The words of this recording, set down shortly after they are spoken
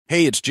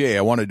Hey, it's Jay.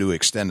 I wanted to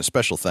extend a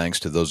special thanks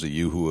to those of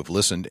you who have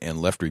listened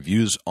and left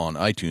reviews on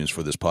iTunes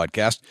for this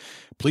podcast.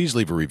 Please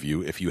leave a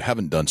review if you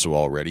haven't done so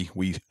already.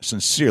 We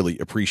sincerely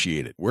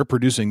appreciate it. We're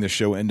producing this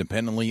show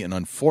independently, and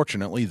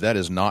unfortunately, that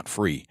is not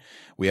free.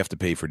 We have to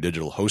pay for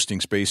digital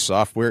hosting space,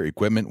 software,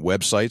 equipment,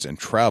 websites, and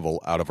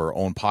travel out of our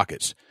own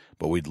pockets.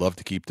 But we'd love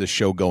to keep this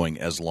show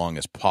going as long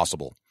as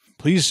possible.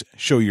 Please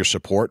show your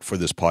support for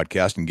this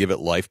podcast and give it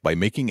life by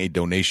making a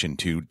donation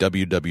to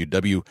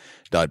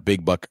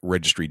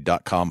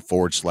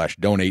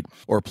www.bigbuckregistry.com/donate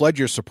or pledge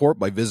your support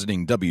by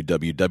visiting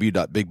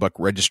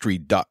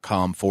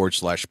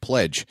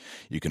www.bigbuckregistry.com/pledge.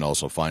 You can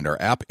also find our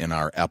app in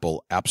our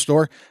Apple App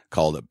Store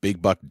called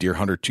Big Buck Deer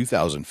Hunter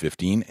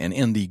 2015 and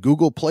in the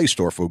Google Play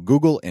Store for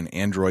Google and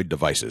Android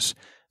devices.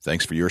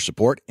 Thanks for your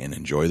support and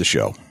enjoy the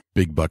show.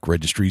 Big Buck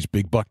Registry's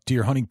Big Buck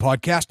Deer Hunting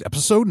Podcast,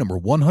 episode number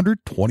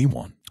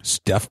 121.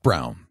 Steph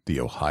Brown, the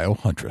Ohio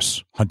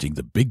Huntress, hunting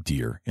the big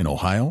deer in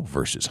Ohio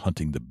versus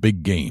hunting the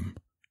big game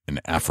in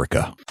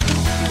Africa.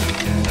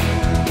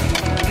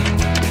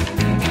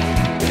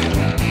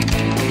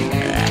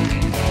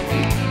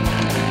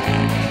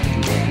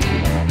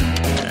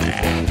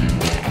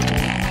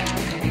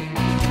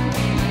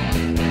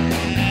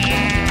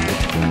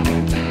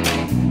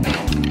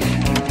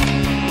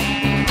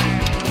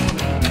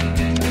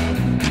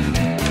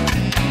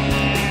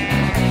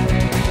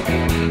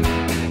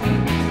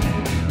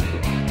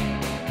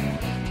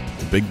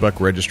 Big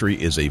Buck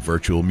Registry is a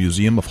virtual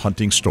museum of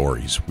hunting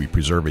stories. We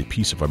preserve a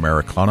piece of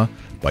Americana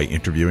by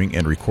interviewing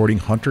and recording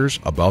hunters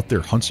about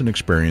their hunts and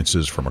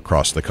experiences from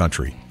across the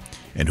country.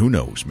 And who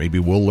knows, maybe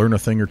we'll learn a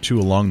thing or two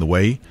along the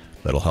way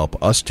that'll help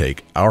us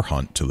take our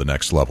hunt to the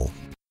next level.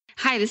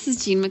 Hi, this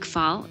is Jean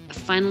McFall, a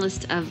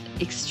finalist of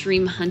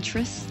Extreme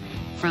Huntress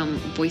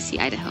from Boise,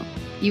 Idaho.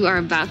 You are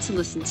about to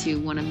listen to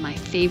one of my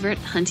favorite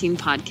hunting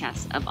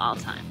podcasts of all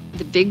time,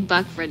 the Big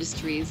Buck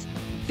Registry's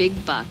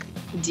Big Buck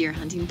Deer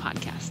Hunting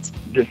Podcast.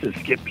 This is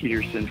Skip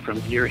Peterson from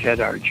Gearhead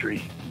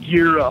Archery.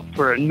 Gear up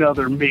for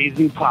another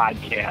amazing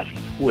podcast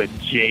with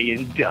Jay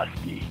and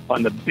Dusty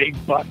on the Big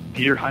Buck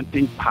Deer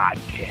Hunting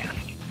Podcast.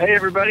 Hey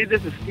everybody,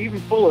 this is Stephen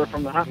Fuller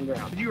from the Hunting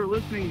Ground. You are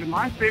listening to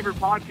my favorite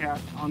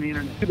podcast on the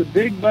internet, the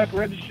Big Buck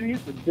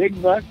Registry's the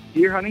Big Buck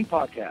Deer Hunting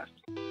Podcast.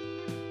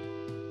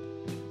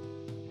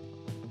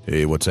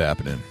 Hey, what's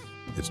happening?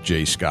 It's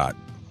Jay Scott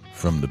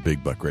from the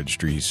Big Buck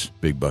Registry's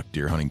Big Buck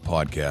Deer Hunting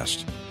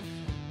Podcast.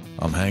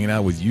 I'm hanging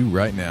out with you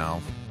right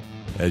now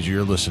as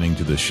you're listening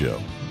to this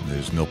show.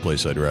 There's no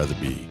place I'd rather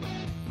be.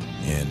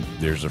 And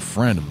there's a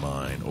friend of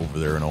mine over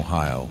there in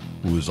Ohio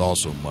who is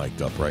also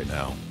mic'd up right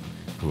now,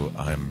 who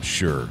I'm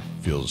sure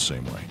feels the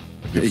same way.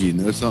 Hey, you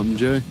know something,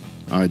 Jay?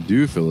 I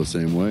do feel the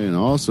same way, and I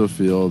also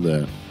feel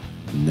that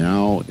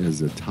now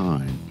is the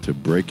time to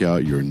break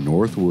out your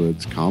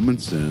Northwoods Common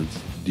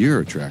Sense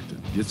Deer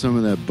Attractant. Get some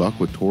of that buck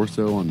with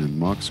torso on the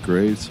muck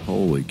scrapes.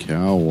 Holy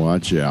cow,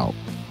 watch out.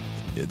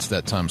 It's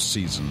that time of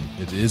season.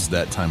 It is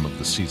that time of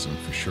the season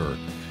for sure.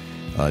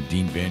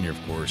 Dean Vanier,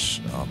 of course,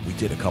 we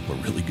did a couple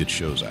of really good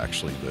shows,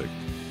 actually.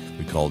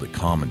 We called it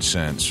Common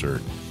Sense,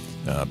 or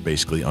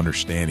basically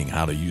understanding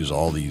how to use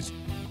all these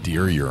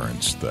deer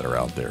urines that are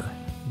out there.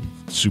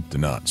 Soup to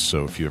nuts.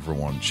 So if you ever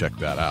want to check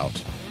that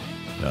out,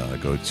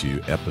 go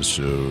to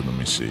episode, let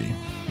me see.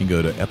 You can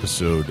go to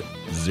episode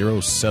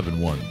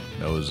 071.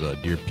 That was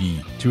Deer P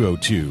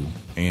 202.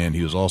 And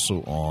he was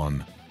also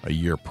on a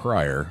year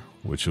prior,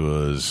 which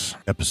was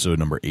episode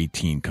number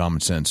 18, Common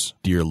Sense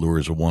Deer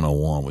Lures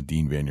 101 with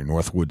Dean Vanier,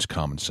 Northwoods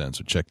Common Sense.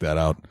 So check that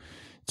out.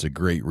 It's a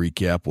great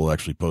recap. We'll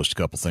actually post a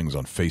couple things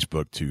on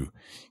Facebook to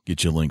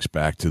get you links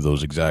back to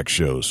those exact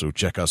shows. So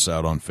check us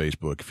out on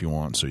Facebook if you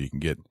want, so you can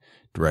get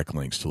direct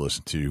links to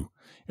listen to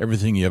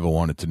everything you ever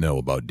wanted to know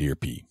about Deer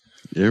P.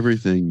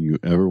 Everything you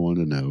ever want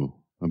to know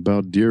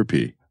about Deer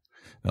P.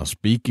 Now,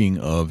 speaking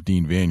of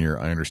Dean Vanier,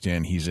 I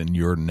understand he's in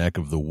your neck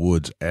of the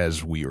woods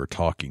as we are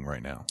talking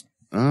right now.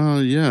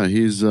 Yeah,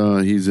 he's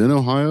in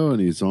Ohio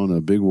and he's on a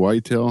big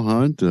whitetail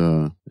hunt.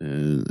 And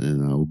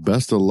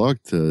best of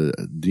luck to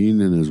Dean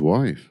and his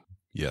wife.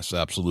 Yes,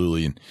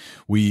 absolutely. And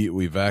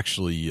we've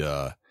actually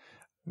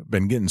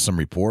been getting some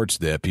reports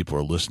that people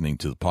are listening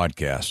to the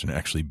podcast and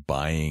actually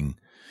buying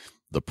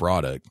the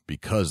product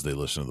because they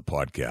listen to the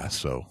podcast.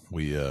 So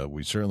we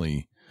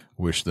certainly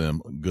wish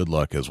them good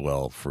luck as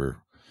well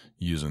for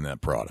using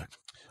that product.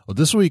 Well,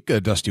 this week,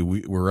 Dusty,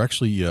 we're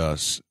actually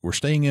we're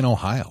staying in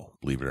Ohio,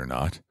 believe it or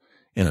not.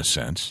 In a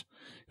sense,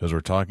 because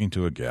we're talking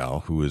to a gal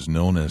who is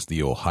known as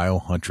the Ohio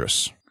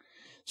Huntress,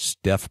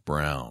 Steph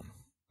Brown.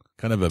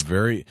 Kind of a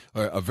very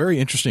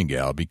interesting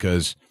gal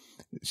because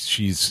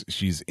she's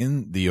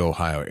in the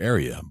Ohio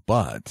area,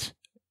 but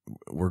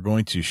we're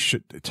going to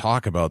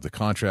talk about the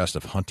contrast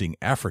of hunting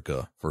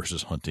Africa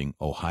versus hunting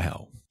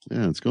Ohio.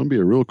 Yeah, it's going to be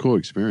a real cool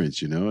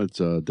experience. You know, it's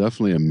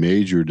definitely a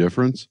major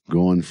difference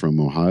going from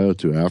Ohio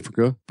to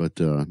Africa. But,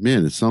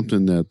 man, it's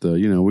something that,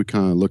 we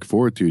kind of look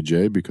forward to,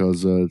 Jay,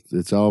 because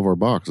it's out of our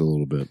box a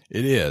little bit.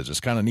 It is. It's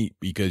kind of neat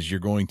because you're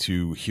going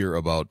to hear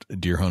about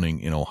deer hunting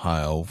in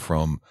Ohio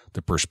from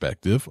the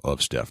perspective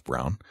of Steph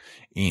Brown,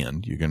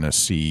 and you're going to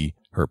see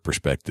her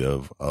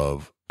perspective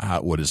of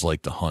what it's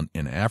like to hunt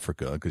in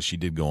Africa, because she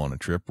did go on a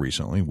trip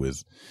recently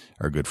with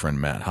our good friend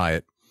Matt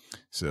Hyatt.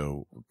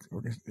 So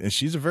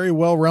she's a very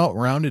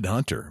well-rounded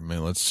hunter. I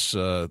mean, let's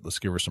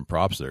give her some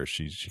props there.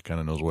 She kind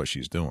of knows what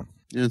she's doing.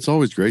 Yeah, it's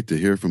always great to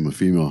hear from a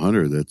female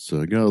hunter that's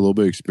got a little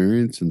bit of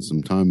experience and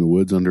some time in the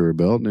woods under her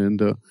belt. And,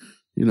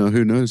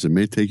 who knows, it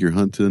may take your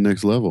hunt to the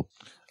next level.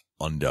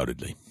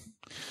 Undoubtedly.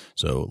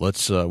 So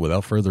let's,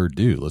 without further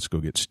ado, let's go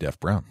get Steph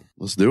Brown.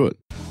 Let's do it.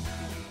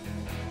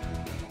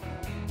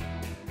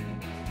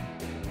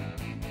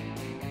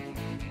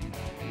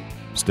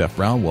 Steph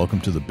Brown, welcome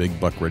to the Big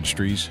Buck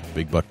Registry's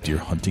Big Buck Deer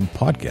Hunting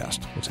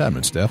Podcast. What's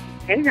happening, Steph?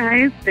 Hey,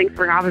 guys. Thanks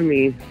for having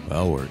me.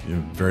 Well, you're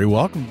very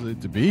welcome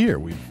to be here.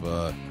 We've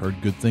heard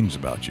good things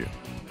about you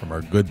from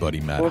our good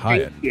buddy, Matt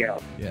Hyatt. Thank you.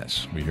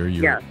 Yes, we hear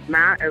you. Yes,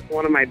 Matt is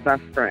one of my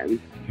best friends.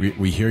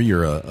 We hear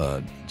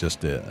you're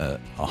just a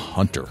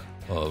hunter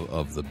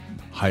of the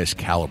highest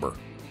caliber,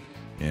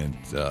 and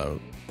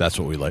that's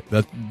what we like.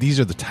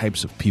 These are the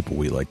types of people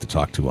we like to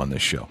talk to on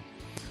this show.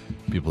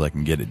 People that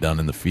can get it done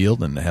in the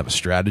field and have a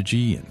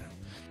strategy, and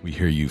we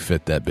hear you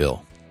fit that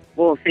bill.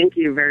 Well, thank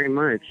you very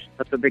much.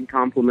 That's a big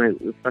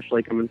compliment,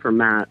 especially coming from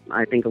Matt.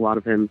 I think a lot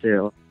of him,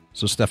 too.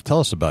 So, Steph, tell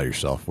us about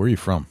yourself. Where are you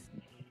from?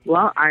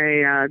 Well,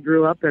 I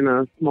grew up in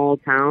a small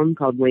town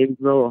called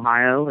Waynesville,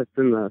 Ohio. It's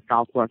in the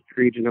southwest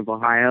region of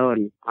Ohio,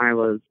 and I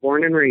was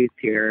born and raised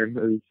here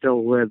and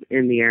still live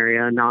in the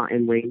area, not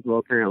in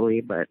Waynesville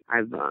currently, but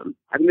I've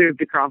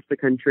moved across the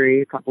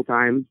country a couple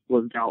times,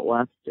 lived out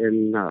west,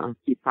 and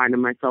keep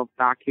finding myself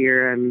back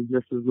here, and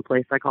this is the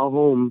place I call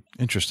home.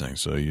 Interesting.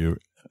 So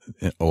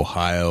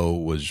Ohio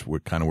was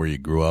kind of where you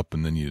grew up,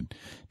 and then you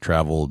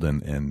traveled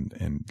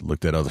and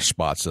looked at other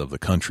spots of the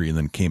country and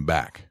then came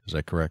back. Is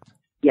that correct?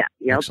 Yeah.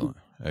 Yep.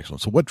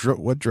 Excellent. So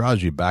what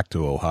draws you back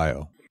to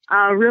Ohio?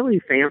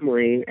 Really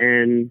family,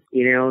 and,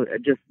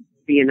 just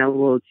being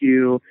able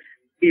to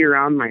be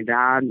around my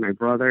dad, my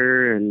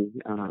brother, and,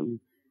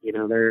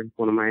 they're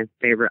one of my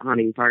favorite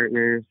hunting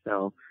partners.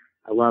 So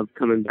I love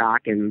coming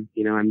back, and,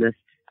 I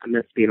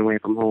miss being away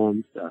from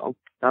home. So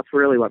that's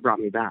really what brought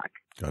me back.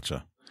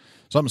 Gotcha.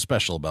 Something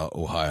special about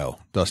Ohio.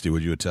 Dusty,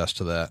 would you attest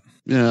to that?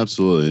 Yeah,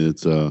 absolutely.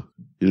 It's,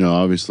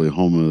 obviously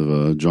home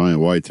of giant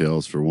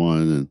whitetails for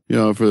one.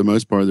 And, for the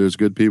most part, there's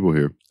good people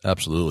here.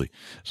 Absolutely.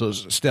 So,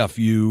 Steph,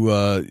 you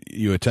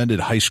attended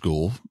high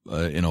school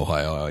in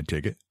Ohio, I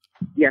take it?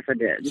 Yes, I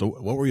did. So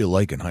what were you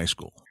like in high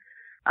school?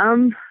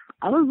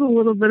 I was a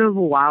little bit of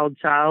a wild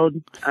child.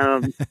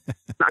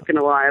 Not going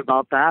to lie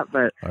about that,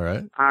 but all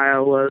right. I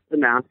was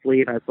an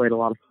athlete. I played a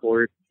lot of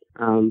sports.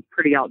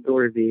 Pretty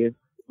outdoorsy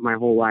my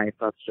whole life.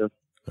 That's just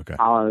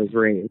how I was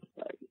raised.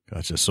 But.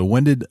 Gotcha. So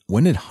when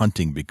did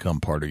hunting become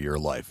part of your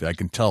life? I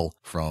can tell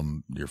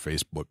from your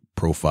Facebook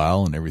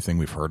profile and everything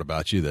we've heard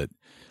about you that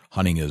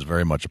hunting is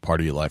very much a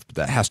part of your life, but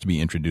that has to be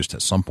introduced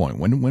at some point.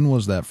 When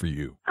was that for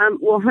you?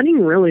 Well,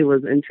 hunting really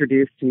was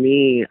introduced to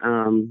me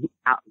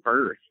at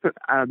birth.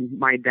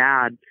 My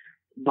dad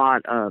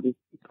bought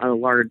a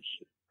large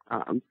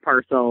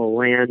parcel of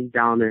land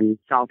down in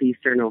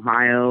southeastern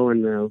Ohio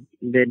in the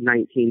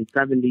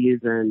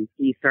mid-1970s, and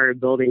he started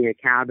building a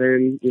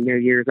cabin,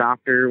 years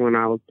after when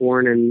I was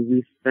born, and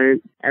we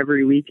spent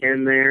every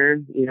weekend there.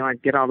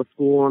 I'd get out of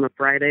school on a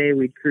Friday,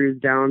 we'd cruise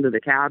down to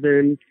the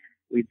cabin,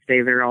 we'd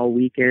stay there all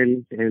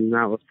weekend, and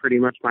that was pretty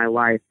much my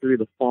life through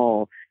the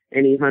fall.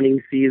 Any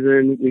hunting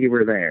season, we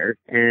were there.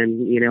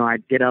 And,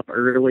 I'd get up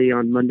early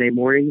on Monday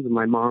mornings, and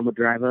my mom would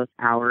drive us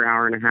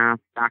hour and a half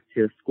back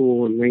to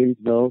school in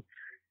Waynesville.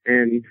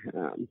 And,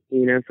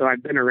 so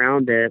I've been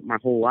around it my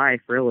whole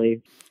life,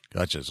 really.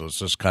 Gotcha. So it's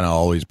just kind of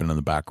always been in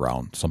the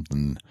background,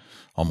 something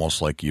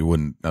almost like you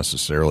wouldn't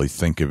necessarily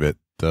think of it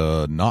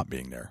not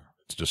being there.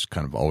 It's just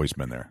kind of always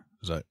been there.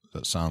 Does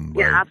that sound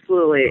right? Yeah,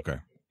 absolutely. Okay.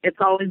 It's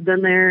always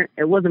been there.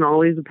 It wasn't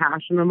always a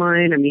passion of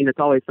mine. I mean, it's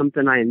always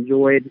something I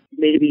enjoyed.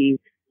 Maybe,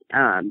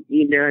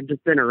 I'd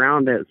just been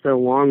around it so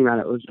long that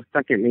it was just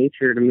second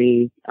nature to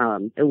me.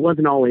 It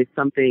wasn't always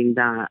something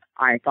that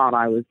I thought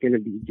I was going to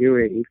be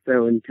doing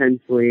so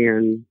intensely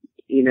and,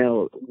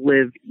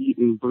 live, eat,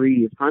 and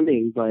breathe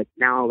hunting. But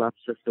now that's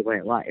just the way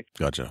of life.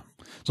 Gotcha.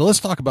 So let's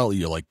talk about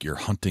your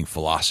hunting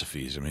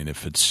philosophies. I mean,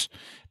 if it's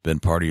been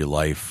part of your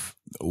life,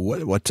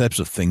 what types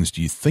of things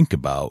do you think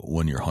about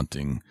when you're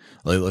hunting?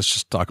 Let's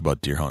just talk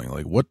about deer hunting.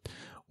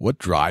 What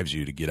drives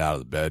you to get out of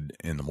the bed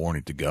in the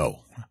morning to go?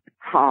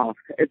 Oh,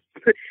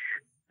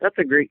 that's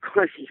a great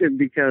question,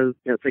 because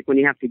it's like when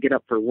you have to get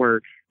up for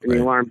work and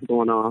the alarm's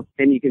going off,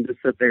 and you can just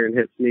sit there and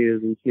hit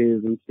snooze and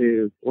snooze and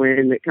snooze.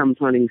 When it comes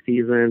hunting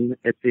season,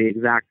 it's the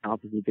exact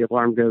opposite. The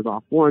alarm goes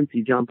off once,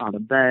 you jump out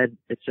of bed.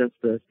 It's just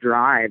this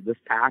drive, this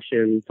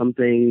passion,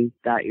 something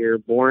that you're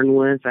born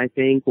with, I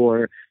think,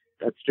 or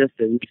that's just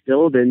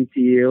instilled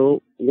into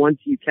you once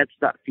you catch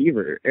that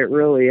fever. It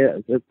really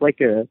is. It's like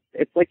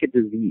a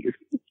disease.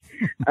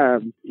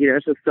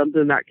 It's just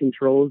something that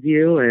controls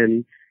you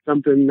and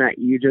something that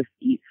you just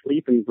eat,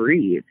 sleep, and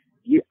breathe.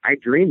 I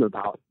dream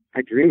about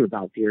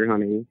deer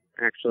hunting.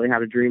 I actually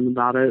had a dream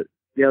about it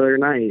the other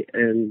night,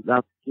 and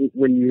that's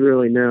when you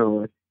really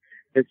know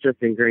it's just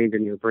ingrained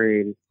in your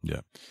brain.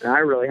 Yeah. And I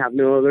really have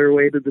no other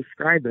way to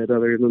describe it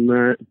other than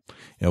that.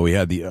 Yeah, we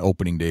had the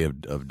opening day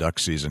of duck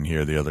season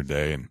here the other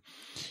day, and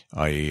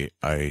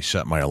I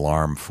set my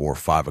alarm for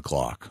 5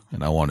 o'clock,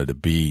 and I wanted to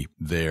be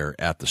there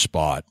at the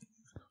spot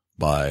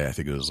by, I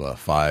think it was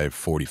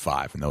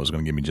 5:45, and that was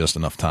going to give me just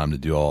enough time to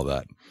do all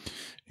that.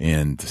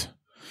 And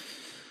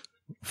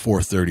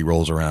 4:30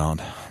 rolls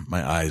around,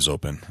 my eyes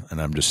open,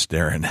 and I'm just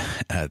staring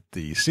at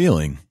the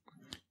ceiling,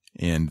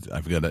 and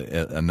I've got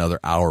another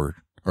hour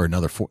or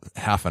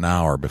half an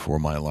hour before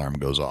my alarm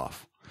goes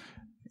off.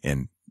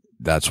 And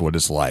that's what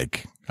it's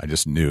like. I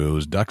just knew it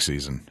was duck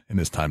season and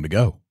it's time to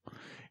go.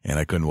 And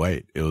I couldn't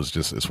wait.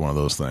 It's one of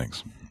those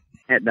things.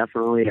 It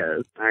definitely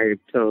is. I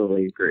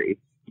totally agree.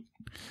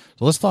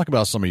 So let's talk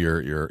about some of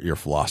your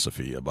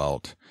philosophy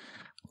about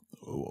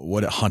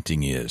what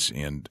hunting is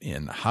and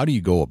how do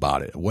you go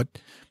about it?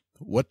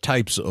 What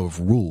types of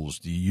rules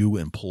do you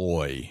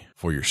employ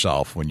for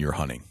yourself when you're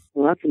hunting?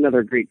 Well, that's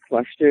another great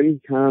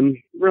question.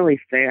 Really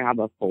say I have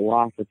a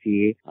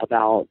philosophy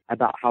about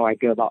how I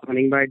go about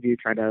hunting, but I do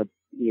try to,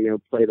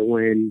 play the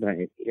wind. But,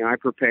 I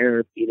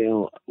prepare,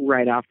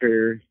 right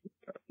after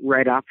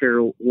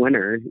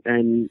winter.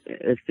 And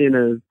as soon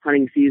as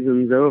hunting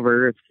season's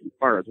over, as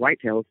far as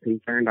whitetail is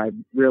concerned, I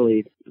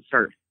really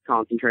start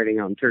concentrating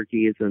on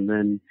turkeys. And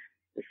then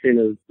as soon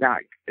as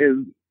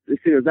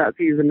that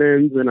season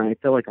ends, then I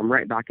feel like I'm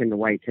right back into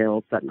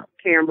whitetail, setting up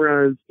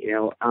cameras.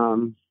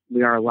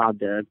 We are allowed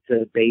to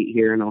bait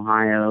here in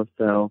Ohio,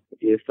 so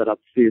we do set up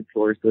food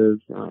sources.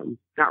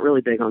 Not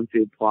really big on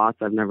food plots.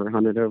 I've never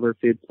hunted over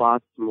food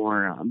plots,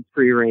 more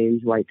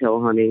free-range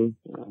whitetail hunting.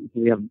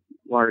 We have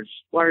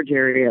large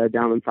area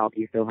down in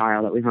southeast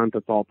Ohio that we hunt.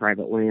 That's all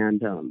private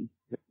land,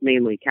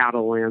 mainly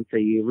cattle land, so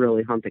you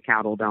really hunt the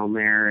cattle down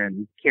there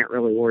and can't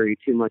really worry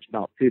too much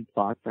about food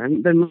plots. I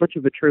haven't been much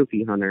of a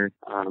trophy hunter,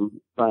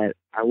 but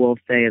I will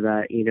say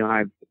that,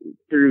 I've,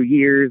 through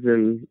years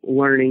and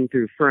learning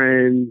through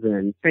friends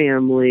and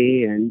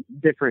family and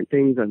different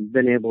things, I've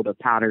been able to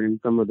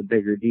pattern some of the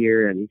bigger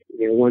deer. And,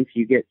 once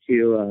you get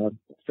to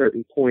a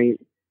certain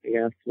point, I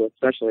guess,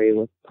 especially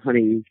with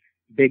hunting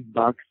big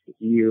bucks,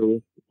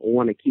 you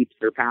want to keep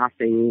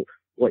surpassing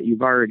what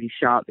you've already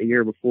shot the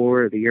year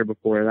before or the year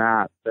before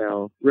that.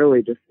 So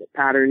really just the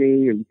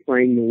patterning and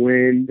playing the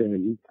wind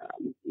and,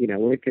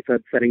 like I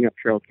said, setting up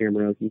trail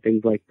cameras and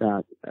things like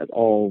that, that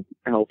all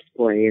helps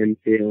play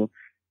into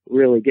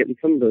really getting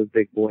some of those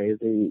big boys.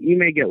 And you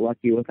may get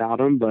lucky without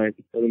them, but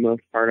for the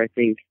most part, I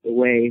think the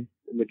way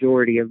the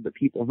majority of the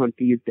people hunt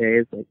these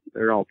days,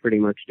 they're all pretty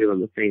much doing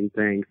the same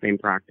thing, same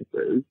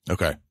practices.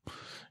 Okay.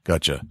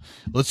 Gotcha.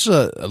 Let's,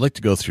 I'd like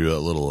to go through a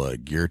little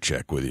gear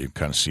check with you,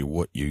 kind of see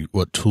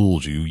what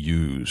tools you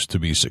use to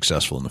be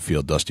successful in the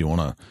field. Dusty, you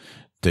want to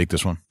take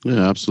this one?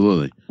 Yeah,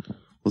 absolutely.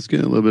 Let's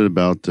get a little bit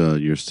about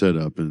your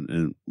setup,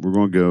 and we're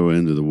going to go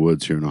into the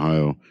woods here in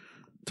Ohio.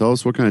 Tell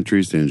us what kind of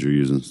tree stands you're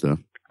using, Steph.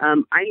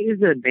 I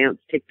use an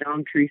advanced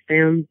takedown tree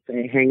stand,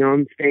 a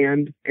hang-on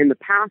stand. In the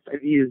past,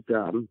 I've used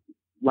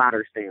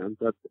ladder stands.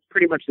 That's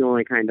pretty much the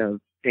only kind of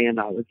stand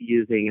I was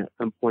using at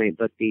some point,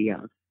 but the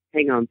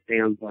hang-on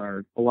stands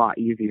are a lot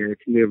easier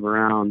to move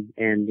around,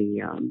 and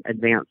the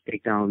advanced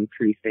takedown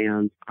tree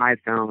stands I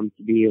found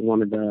to be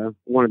one of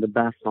the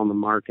best on the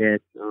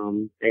market.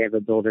 They have a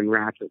built-in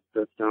ratchet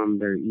system.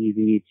 They're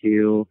easy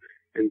to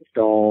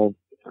install.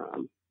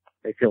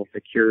 They feel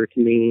secure to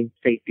me.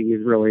 Safety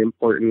is really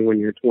important when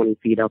you're 20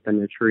 feet up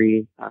in a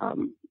tree.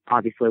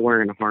 Obviously,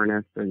 wearing a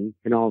harness and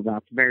all of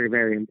that's very,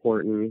 very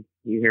important.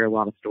 You hear a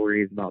lot of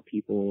stories about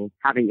people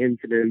having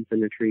incidents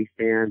in a tree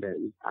stand,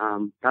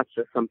 and that's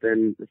just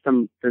something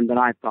that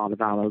I thought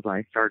about as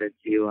I started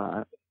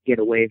to get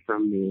away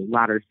from the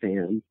ladder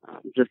stands.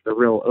 Just the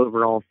real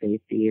overall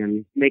safety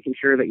and making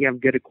sure that you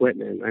have good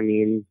equipment. I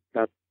mean,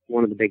 that's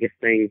one of the biggest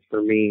things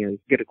for me is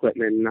good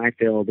equipment, and I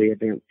feel the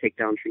advanced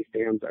takedown tree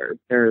stands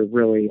they're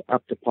really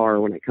up to par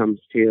when it comes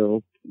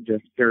to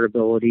just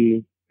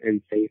durability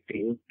and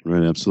safety.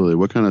 Right, absolutely.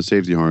 What kind of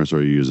safety harness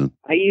are you using?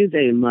 I use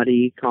a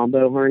Muddy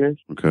combo harness.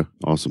 Okay,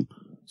 awesome.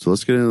 So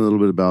let's get in a little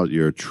bit about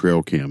your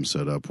trail cam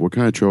setup. What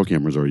kind of trail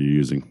cameras are you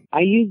using?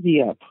 I use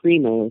the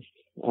Primos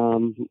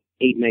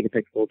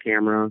 8-megapixel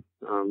camera.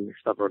 There's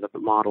several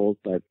different models,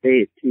 but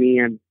to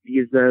me, I've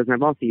used those, and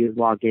I've also used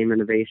Log Game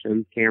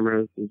Innovations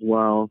cameras as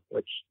well,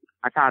 which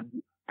I've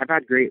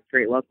had great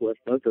luck with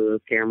both of those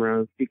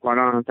cameras. To be quite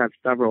honest, I have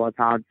several I've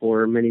had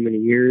for many, many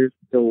years,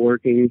 still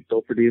working,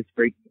 still produce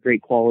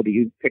great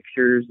quality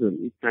pictures,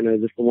 and kind of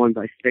just the ones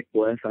I stick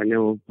with. I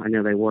know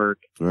they work.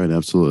 Right,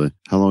 absolutely.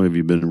 How long have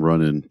you been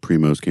running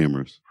Primos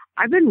cameras?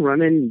 I've been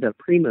running the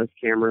Primos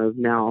cameras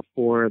now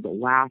for the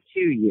last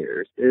 2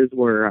 years. Those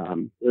were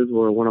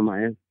one of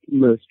my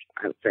most,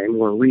 I would say,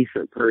 more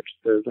recent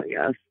purchases, I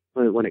guess,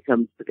 when it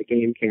comes to the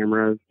game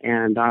cameras,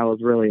 and I was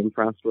really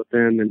impressed with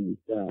them, and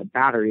the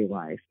battery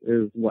life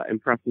is what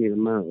impressed me the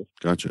most.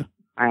 Gotcha.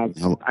 I've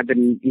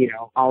been,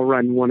 I'll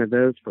run one of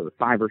those for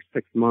 5 or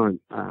 6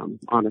 months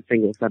on a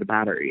single set of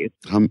batteries.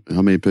 How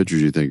many pictures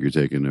do you think you're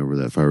taking over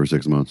that 5 or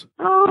 6 months?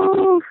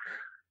 Oh,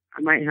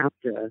 I might have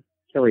to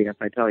kill you if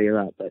I tell you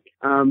that. But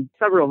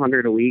several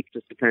hundred a week,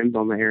 just depends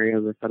on the area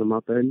I set them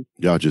up in.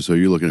 Gotcha. So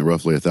you're looking at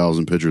roughly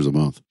 1,000 pictures a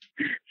month.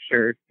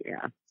 Sure,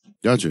 yeah.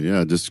 Gotcha.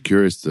 Yeah, just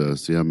curious to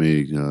see how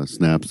many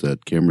snaps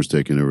that camera's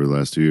taken over the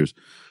last 2 years.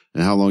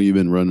 And how long you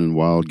been running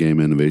Wild Game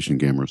Innovation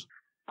cameras?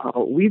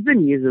 We've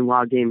been using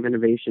Wild Game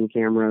Innovation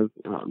cameras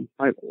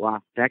like the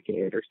last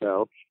decade or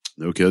so.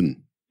 No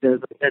kidding.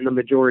 Those have been the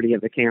majority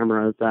of the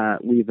cameras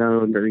that we've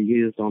owned or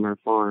used on our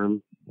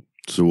farm.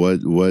 So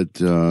what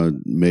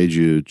made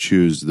you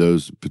choose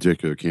those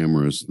particular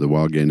cameras, the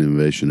Wild Game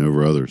Innovation,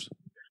 over others?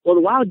 Well,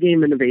 the Wild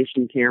Game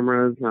Innovation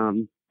cameras,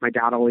 my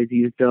dad always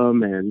used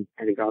them, and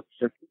I think that's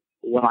just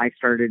what I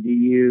started to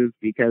use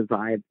because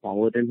I had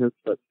followed in his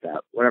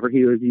footsteps. Whatever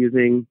he was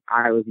using,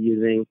 I was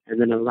using.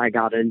 And then as I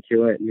got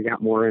into it and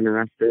got more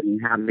interested in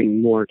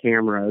having more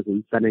cameras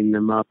and setting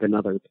them up in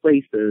other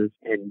places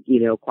and,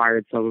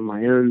 acquired some of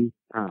my own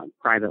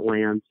private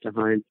lands to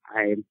hunt,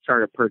 I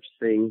started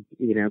purchasing,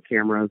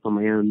 cameras on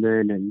my own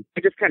then. And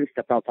I just kind of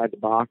stepped outside the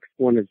box,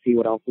 wanted to see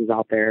what else was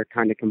out there,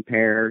 kind of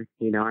compare.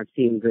 I've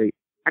seen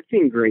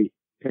great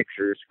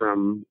pictures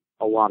from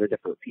a lot of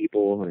different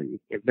people, and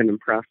I've been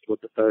impressed with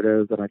the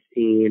photos that I've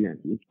seen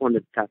and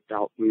wanted to test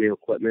out some new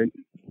equipment.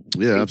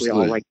 Yeah,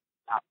 absolutely. We all like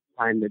that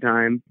time to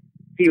time.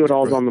 See what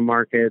all's on the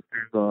market.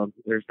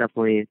 There's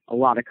definitely a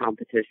lot of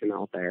competition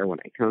out there when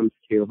it comes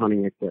to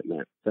hunting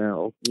equipment.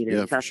 So,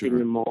 testing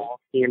them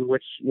all, seeing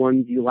which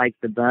ones you like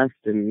the best,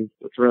 and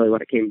that's really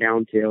what it came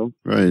down to.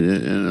 Right.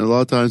 And a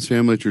lot of times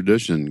family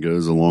tradition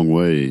goes a long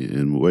way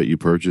in what you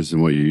purchase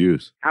and what you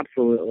use.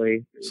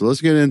 Absolutely. So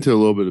let's get into a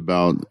little bit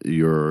about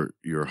your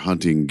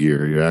hunting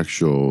gear, your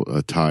actual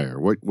attire.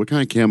 What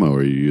kind of camo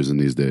are you using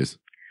these days?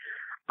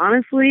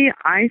 Honestly,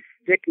 I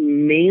stick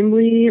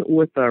mainly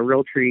with the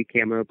Realtree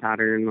camo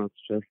pattern. That's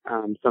just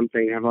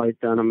something I've always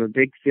done. I'm a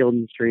big Field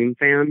 & Stream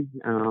fan.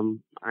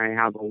 I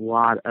have a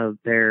lot of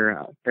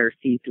their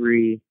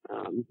C3,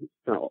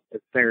 so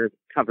it's their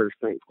cover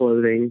scent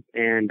clothing,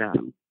 and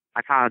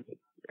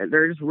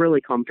they're just really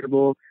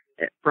comfortable.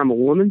 From a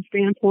woman's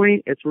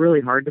standpoint, it's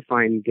really hard to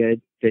find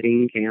good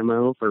fitting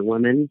camo for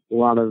women. A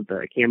lot of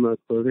the camo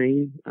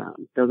clothing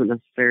doesn't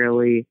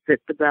necessarily fit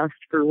the best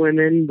for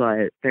women,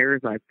 but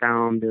theirs I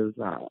found is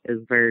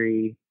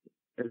very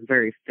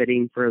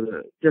fitting for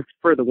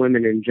the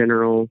women in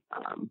general.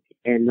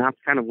 And that's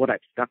kind of what I've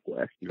stuck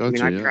with.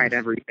 Gotcha, I've tried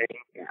everything.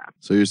 Yeah.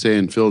 So you're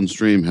saying Field &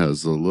 Stream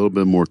has a little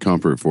bit more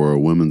comfort for a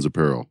women's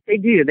apparel? They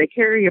do. They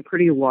carry a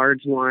pretty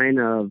large line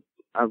of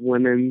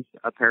women's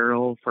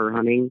apparel for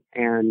hunting,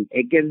 and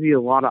it gives you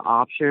a lot of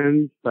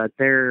options, but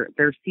their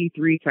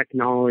C3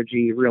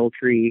 technology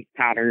Realtree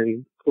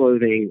pattern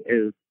clothing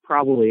is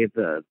probably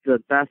the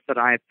best that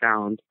I've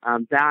found.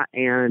 That,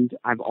 and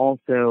I've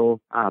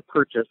also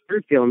purchased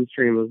through Field &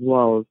 Stream as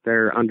well as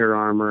their Under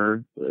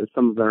Armour,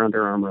 some of their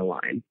Under Armour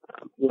line,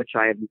 which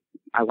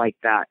I like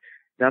that.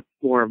 That's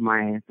more of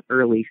my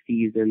early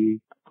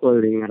season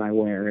clothing that I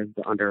wear is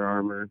the Under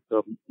Armour,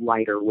 the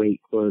lighter weight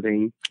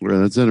clothing. Well,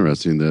 that's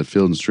interesting that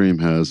Field & Stream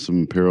has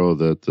some apparel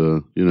that,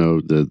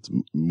 that's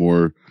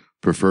more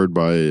preferred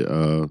by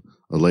a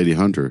lady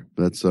hunter.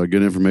 That's good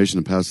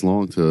information to pass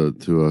along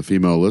to a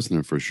female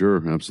listener for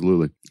sure.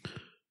 Absolutely.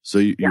 So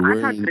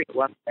I've had great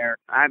luck there.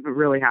 I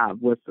really have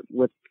with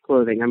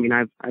clothing. I mean,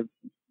 I've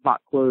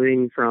bought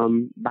clothing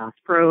from Bass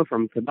Pro,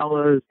 from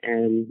Cabela's,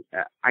 and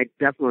I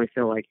definitely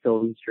feel like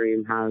Field &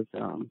 Stream has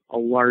a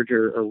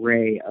larger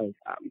array of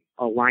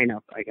a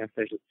lineup, I guess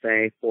I should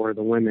say, for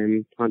the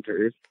women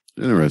hunters.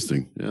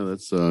 Interesting. Yeah,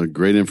 that's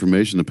great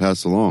information to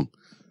pass along.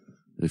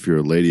 If you're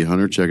a lady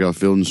hunter, check out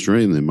Field &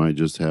 Stream. They might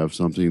just have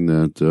something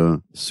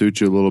that suits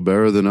you a little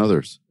better than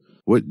others.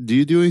 What do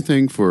you do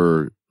anything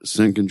for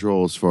scent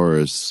control as far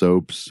as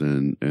soaps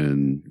and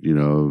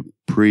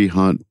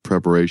pre-hunt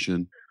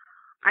preparation?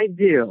 I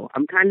do.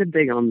 I'm kind of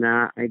big on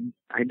that.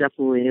 I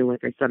definitely,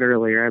 like I said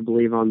earlier, I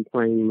believe on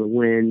playing the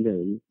wind.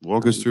 And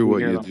walk us through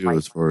what you do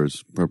as far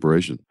as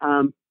preparation.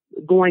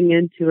 Going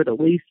into it at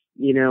least,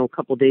 a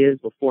couple days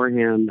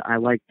beforehand, I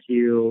like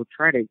to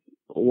try to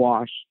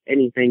wash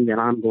anything that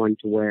I'm going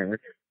to wear,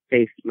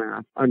 face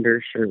mask,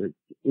 undershirts,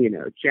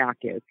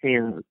 jacket,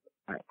 pants,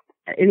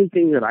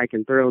 anything that I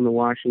can throw in the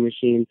washing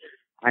machine.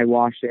 I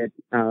wash it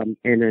in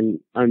an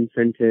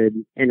unscented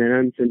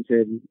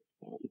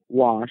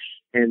wash,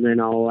 and then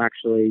I'll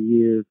actually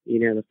use,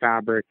 the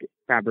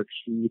fabric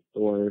sheath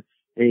or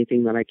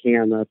anything that I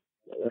can that's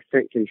a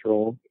scent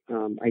control.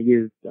 I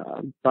use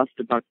Bust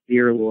a Buck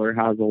Deer Lure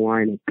has a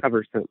line of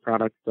cover scent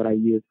products that I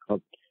use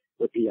called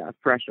with the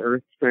Fresh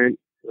Earth scent.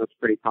 That's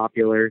pretty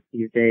popular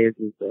these days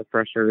is the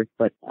Fresh Earth,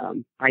 but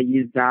I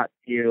use that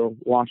to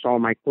wash all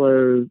my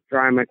clothes,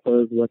 dry my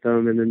clothes with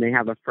them, and then they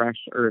have a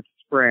Fresh Earth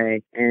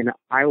spray, and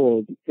I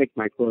will take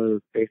my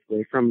clothes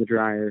basically from the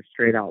dryer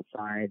straight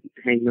outside,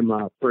 hang them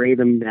up, spray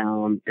them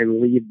down, and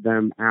leave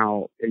them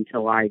out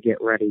until I get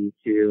ready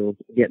to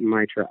get in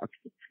my truck.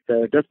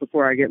 So just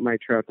before I get in my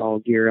truck, I'll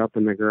gear up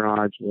in the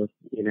garage with,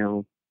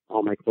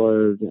 all my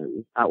clothes,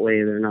 and that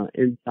way they're not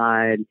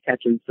inside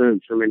catching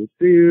scents from any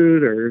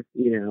food or,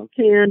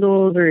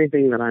 candles or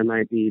anything that I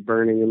might be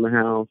burning in the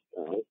house.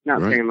 So,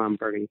 not saying I'm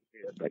burning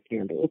food, but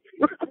candles.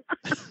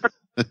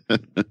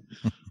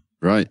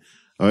 Right.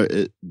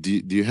 Do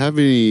you have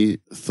any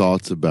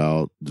thoughts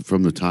about,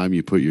 from the time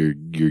you put your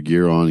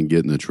gear on and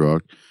get in the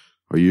truck,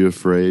 are you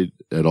afraid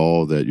at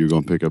all that you're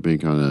going to pick up any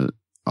kind of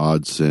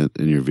odd scent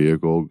in your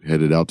vehicle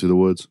headed out to the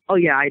woods? Oh,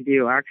 yeah, I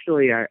do.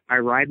 Actually, I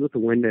ride with the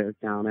windows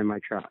down in my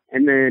truck.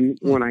 And then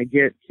when I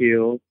get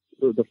to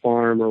the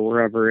farm or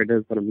wherever it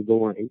is that I'm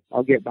going,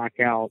 I'll get back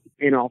out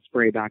and I'll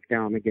spray back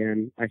down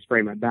again. I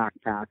spray my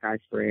backpack. I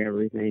spray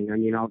everything. I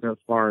mean, I'll go as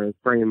far as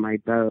spraying my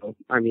bow.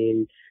 I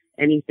mean,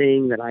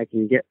 anything that I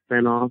can get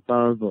scent off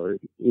of or,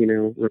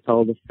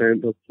 repel the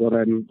scent, that's what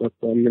I'm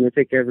going to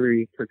take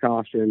every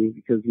precaution,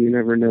 because you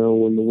never know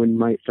when the wind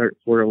might start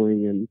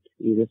swirling, and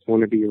you just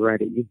want to be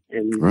ready.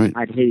 And right.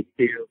 I'd hate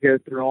to go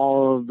through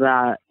all of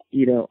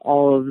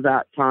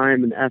that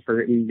time and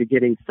effort into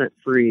getting scent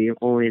free,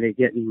 only to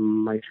get in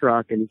my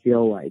truck and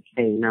feel like,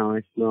 hey, now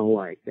I smell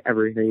like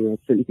everything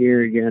that's in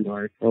here again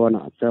or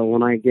whatnot. So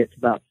when I get to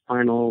that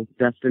final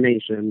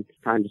destination,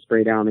 it's time to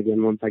spray down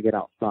again once I get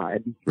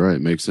outside.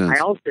 Right, makes sense.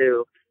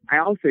 I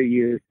also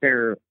use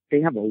they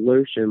have a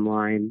lotion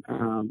line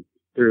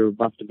through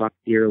Busted Buck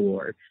Deer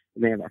Lore,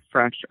 and they have a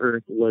fresh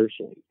earth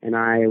lotion, and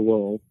I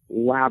will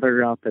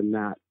lather up in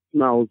that.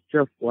 Smells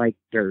just like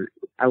dirt.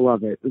 I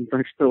love it. It's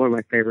actually one of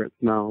my favorite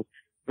smells,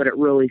 but it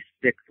really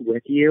sticks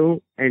with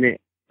you. And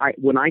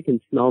when I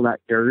can smell that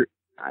dirt,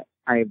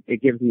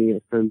 it gives me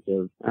a sense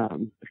of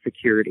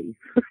security.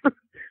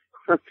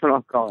 That's what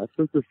I'll call it.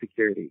 A sense of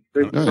security.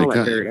 So smell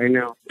that dirt. I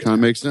know. Kind of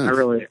makes sense. I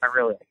really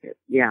like it.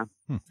 Yeah.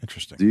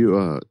 Interesting. Do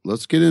you?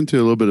 Let's get into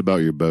a little bit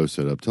about your bow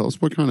setup. Tell us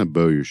what kind of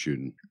bow you're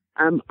shooting.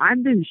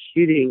 I've been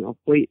shooting a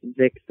Hoyt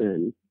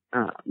Vixen.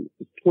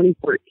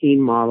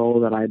 2014 model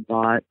that I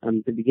bought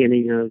the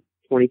beginning of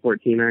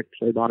 2014. I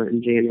actually bought it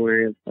in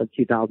January of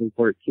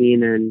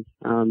 2014, and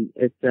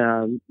it's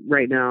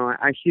right now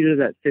I shoot it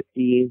at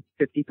 50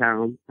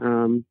 pounds.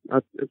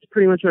 It's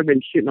pretty much what I've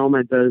been shooting all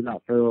my bows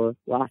out for the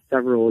last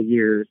several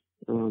years.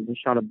 I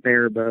shot a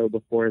bear bow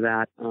before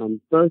that.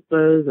 Both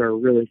bows are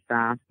really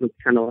fast. It's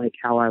kind of like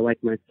how I like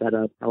my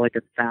setup. I like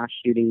a fast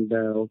shooting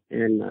bow,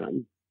 and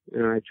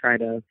I try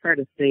to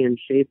stay in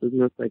shape as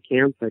much as I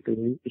can so I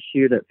can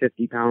shoot at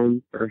 50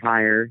 pounds or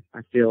higher. I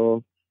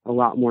feel a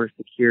lot more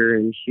secure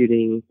in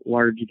shooting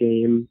large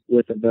game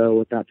with a bow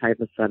with that type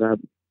of setup.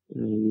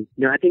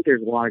 I think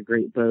there's a lot of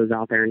great bows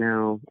out there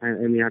now. I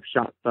mean, I've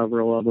shot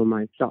several of them.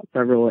 I shot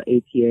several at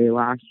ATA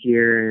last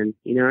year, and,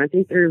 I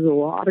think there's a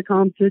lot of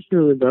competition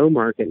in the bow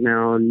market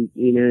now. And,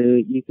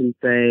 you can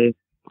say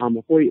I'm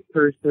a Hoyt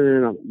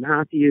person, I'm a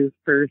Matthews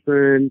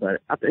person,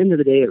 but at the end of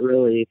the day, it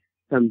really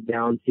comes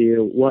down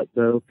to what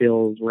bow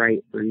feels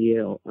right for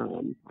you.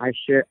 I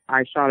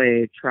shot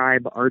a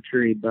Tribe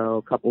archery bow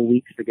a couple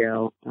weeks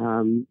ago.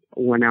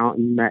 Went out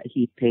and met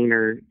Heath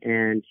Painter,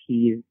 and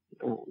he's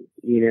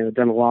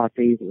done a lot of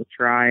things with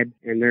Tribe,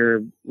 and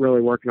they're really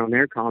working on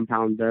their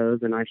compound bows.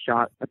 And I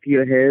shot a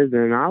few of his,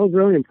 and I was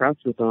really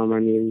impressed with them. I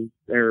mean,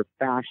 they're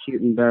fast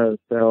shooting bows,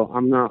 so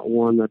I'm not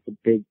one that's a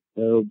big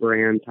bow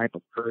brand type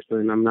of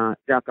person. I'm not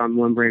stuck on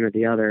one brand or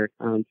the other.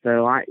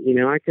 So I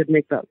could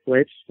make that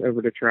switch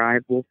over to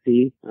Tribe. We'll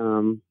see.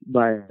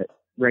 But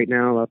right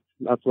now,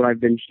 that's what I've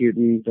been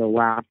shooting the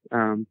last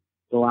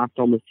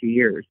almost 2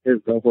 years is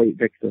the Hoyt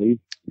Vixen.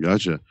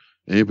 Gotcha.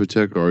 Any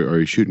particular? Are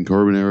you shooting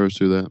carbon arrows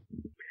through that?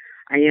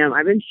 I am.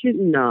 I've been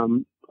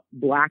shooting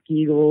Black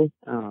Eagle.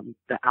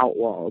 The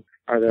Outlaws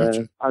are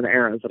the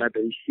arrows that I've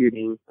been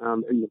shooting.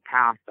 In the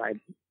past, I've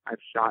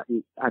shot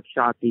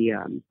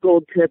the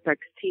Gold Tip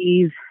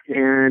XTs,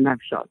 and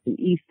I've shot some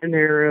Easton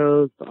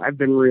arrows. So I've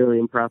been really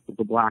impressed with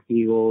the Black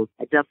Eagles.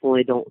 I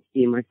definitely don't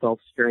see myself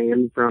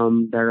straying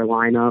from their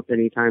lineup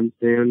anytime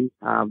soon.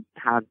 I've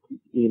had,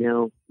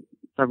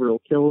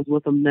 several kills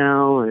with them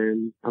now,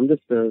 and I'm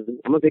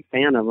a big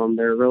fan of them.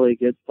 They're really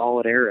good,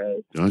 solid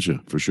arrows.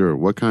 Gotcha, for sure.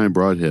 What kind of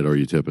broadhead are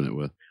you tipping it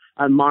with?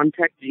 A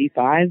Montech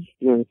G5,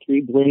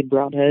 3-blade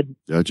broadhead.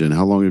 Gotcha. And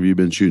how long have you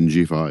been shooting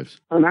G5s?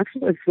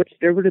 Actually, I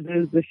switched over to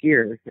those this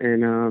year,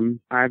 and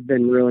I've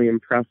been really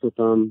impressed with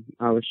them.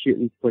 I was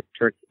shooting Slick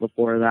Tricks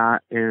before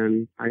that,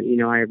 and I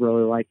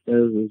really like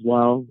those as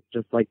well.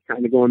 Just like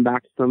kind of going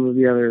back to some of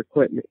the other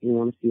equipment, you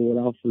want to see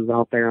what else is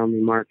out there on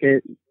the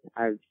market.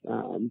 I've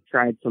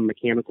tried some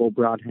mechanical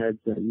broadheads,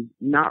 and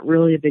not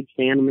really a big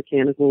fan of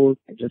mechanicals.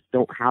 I just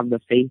don't have the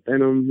faith in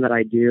them that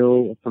I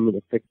do with some of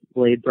the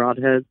 6-blade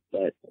broadheads,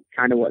 but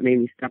kind of what made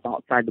me step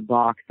outside the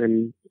box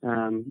and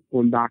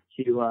went back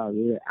to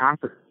the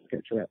Africa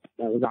trip.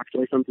 That was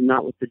actually something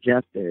that was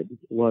suggested,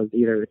 was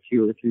either a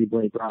 2 or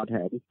 3-blade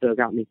broadhead. So it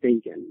got me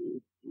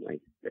thinking, like,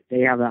 if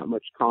they have that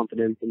much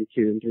confidence in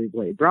 2 and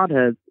 3-blade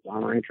broadheads,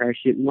 why don't I try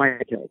shooting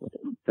whitetail with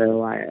them?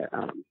 So I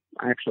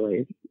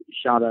actually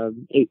shot a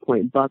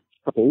 8-point buck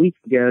a couple weeks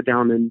ago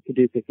down in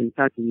Paducah,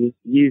 Kentucky,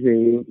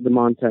 using the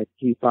Montec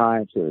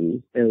G5s,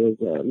 and it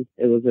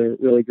was a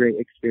really great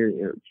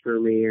experience for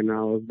me, and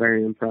I was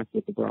very impressed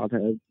with the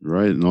broadhead.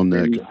 Right, and on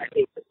that, and I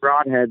think the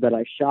broadhead that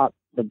I shot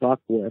the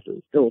buck with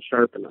is still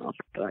sharp enough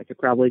that I could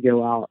probably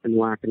go out and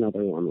whack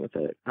another one with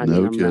it. I'm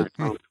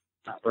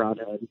that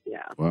broadhead,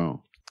 yeah.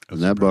 Wow.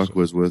 And that buck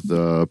was with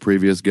a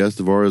previous guest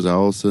of ours,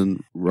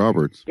 Allison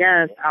Roberts.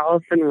 Yes,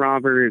 Allison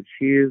Roberts.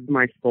 She's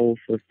my soul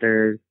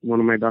sister, one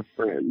of my best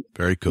friends.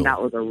 Very cool.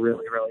 That was a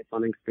really, really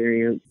fun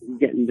experience,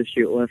 getting to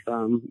shoot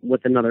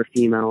with another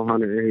female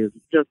hunter who's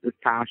just as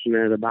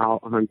passionate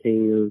about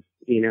hunting as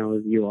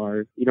as you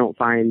are. You don't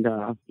find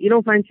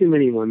too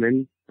many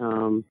women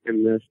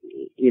in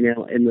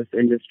this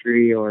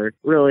industry, or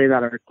really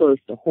that are close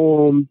to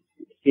home.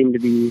 Seem to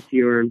be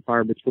fewer and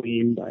far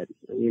between, but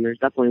I mean, there's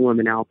definitely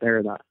women out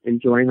there that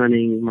enjoy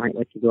hunting, might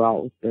like to go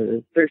out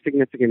with their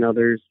significant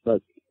others,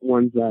 but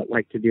ones that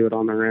like to do it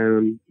on their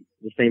own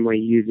the same way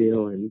you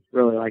do, and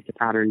really like to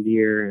pattern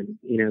deer and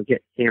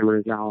get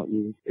cameras out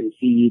and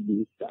feed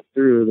and stuff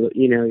through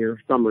your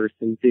summer's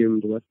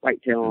consumed with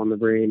whitetail on the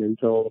brain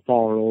until the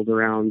fall rolls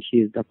around.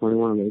 She's definitely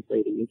one of those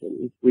ladies,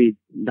 and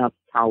that's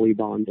how we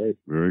bonded.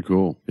 Very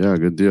cool. Yeah,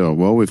 good deal.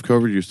 Well, we've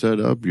covered your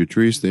setup, your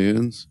tree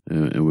stands,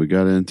 and we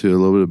got into a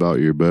little bit about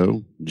your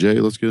bow. Jay,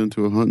 let's get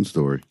into a hunting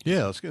story.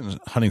 Yeah, let's get into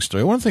a hunting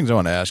story. One of the things I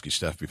want to ask you,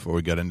 Steph, before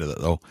we get into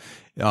that, though,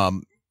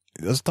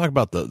 let's talk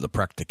about the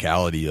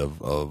practicality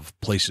of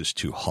places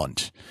to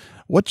hunt.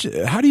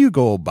 How do you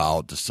go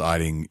about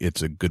deciding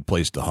it's a good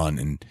place to hunt?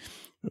 And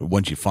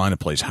once you find a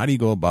place, how do you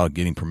go about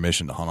getting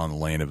permission to hunt on the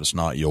land if it's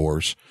not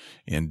yours?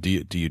 And do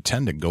you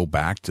tend to go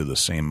back to the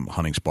same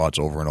hunting spots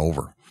over and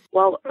over?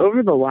 Well,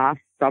 over the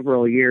last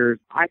several years,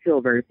 I feel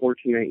very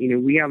fortunate.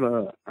 We have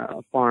a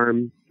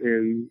farm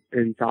in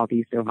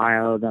Southeast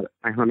Ohio that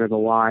I hunted a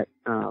lot.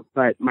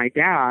 But my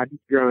dad,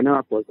 growing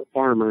up, was a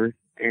farmer,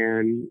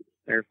 and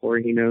therefore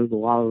he knows a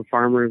lot of the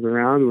farmers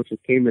around, which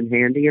came in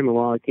handy in a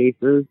lot of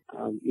cases.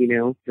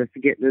 Just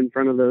getting in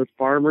front of those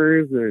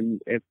farmers,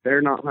 and if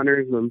they're not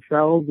hunters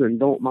themselves and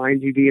don't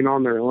mind you being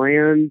on their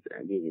land,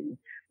 I mean,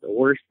 the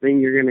worst thing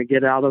you're going to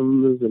get out of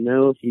them is a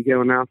no if you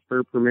go and ask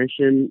for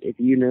permission. If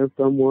you know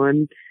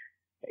someone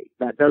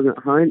that doesn't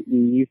hunt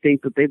and you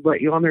think that they'd let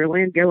you on their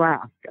land, go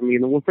ask. I mean,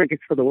 the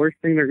worst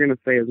thing they're going to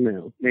say is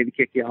no, maybe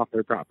kick you off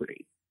their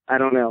property. I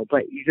don't know,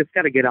 but you just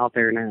got to get out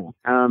there now.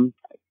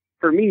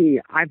 For me,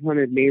 I've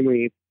hunted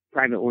mainly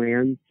private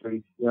land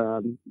since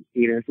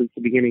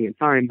the beginning of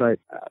time, but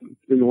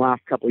in the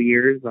last couple of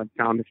years, I've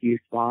found a few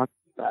spots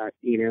that,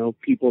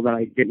 people that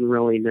I didn't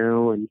really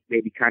know and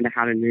maybe kind of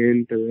had an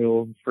in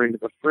through a friend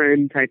of a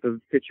friend type of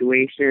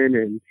situation.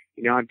 And,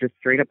 I've just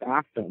straight up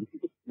asked them,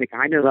 like,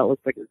 I know that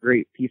looks like a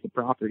great piece of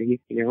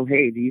property.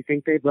 Hey, do you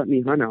think they'd let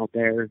me hunt out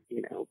there?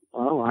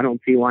 Well, I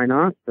don't see why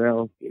not.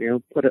 So,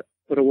 put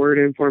a word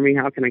in for me.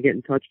 How can I get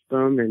in touch with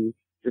them? And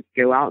just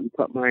go out and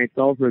put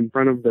myself in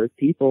front of those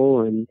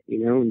people and,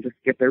 and just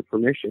get their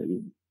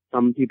permission.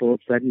 Some people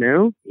have said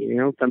no,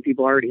 some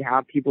people already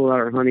have people that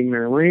are hunting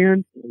their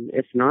land. And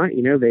if not,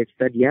 they've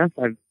said yes.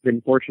 I've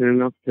been fortunate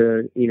enough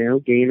to,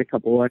 gain a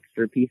couple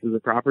extra pieces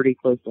of property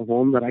close to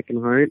home that I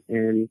can hunt.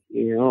 And,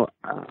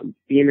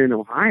 being in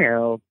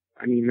Ohio,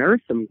 I mean,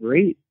 there's some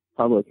great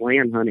public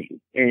land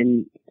hunting.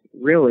 And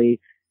really,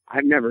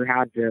 I've never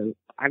had to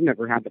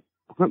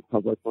hunt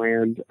public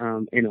land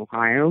in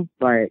Ohio,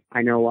 but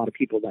I know a lot of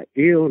people that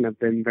do and have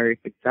been very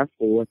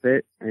successful with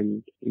it.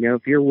 And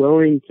if you're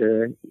willing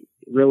to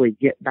really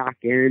get back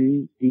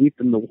in deep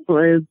in the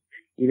woods,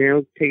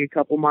 take a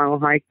couple mile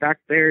hike back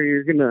there,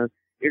 you're gonna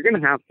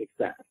have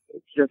success.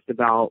 It's just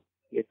about,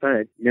 like I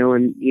said,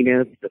 knowing,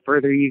 the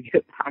further you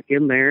get back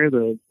in there,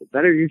 the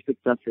better your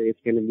success rate is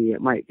going to be.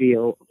 It might be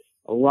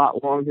a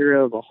lot longer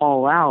of a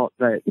haul out,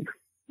 but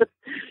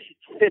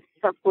it's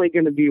definitely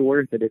going to be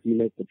worth it if you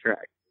make the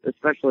trek,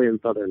 especially in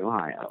Southern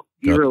Ohio.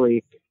 You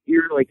really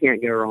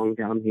can't go wrong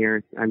down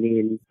here. I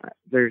mean,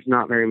 there's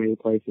not very many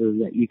places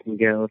that you can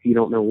go if you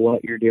don't know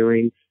what you're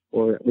doing,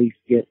 or at least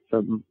get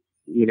some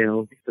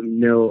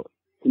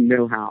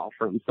know-how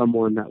from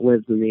someone that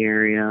lives in the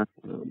area.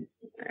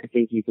 I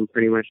think you can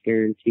pretty much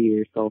guarantee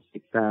yourself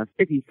success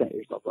if you set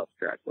yourself up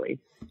correctly.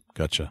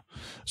 Gotcha.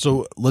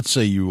 So let's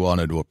say you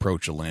wanted to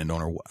approach a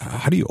landowner.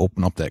 How do you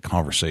open up that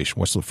conversation?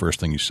 What's the first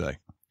thing you say?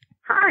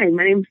 Hi,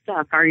 my name's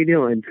Steph. How are you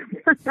doing?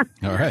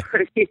 All right.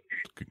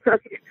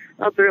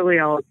 That's really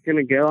all it's going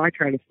to go. I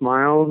try to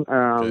smile,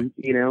 Okay.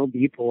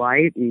 Be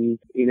polite, and,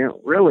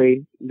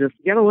 really just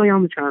get away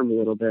on the charm a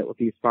little bit with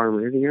these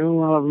farmers. A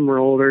lot of them are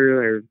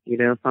older, or,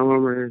 some of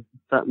them are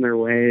set in their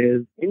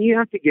ways, and you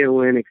have to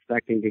go in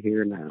expecting to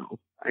hear no.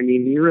 I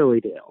mean, you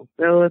really do.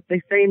 So if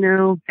they say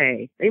no,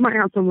 hey, they might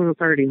have someone that's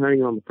already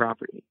hunting on the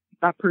property.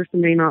 That person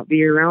may not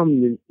be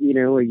around,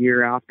 a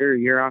year after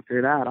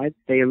that. I'd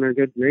stay in their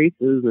good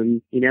graces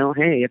and,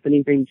 hey, if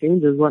anything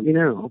changes, let me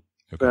know.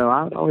 Okay. So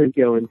I would always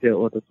go into it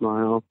with a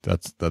smile.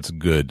 That's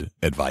good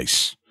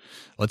advice.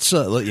 let's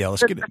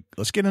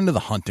get into the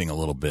hunting a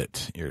little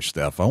bit here,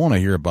 Steph. I want to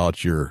hear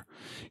about your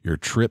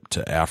trip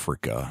to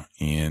Africa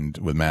and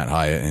with Matt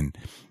Hyatt, and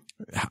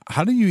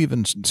how do you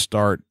even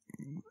start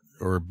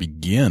or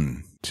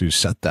begin to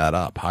set that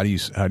up? How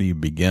do you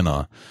begin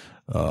a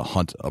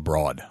hunt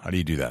abroad? How do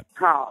you do that?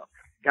 Oh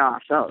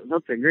gosh,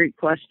 that's a great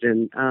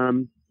question.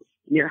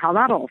 How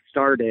that all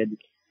started,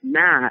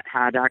 Matt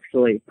had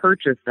actually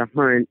purchased a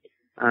hunt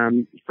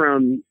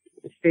from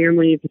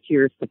Stanley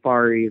Patir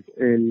Safaris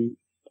in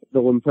the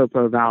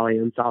Limpopo Valley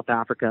in South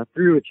Africa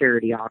through a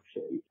charity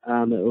auction.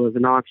 It was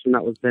an auction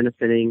that was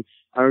benefiting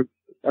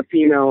a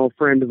female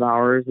friend of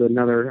ours,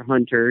 another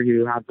hunter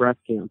who had breast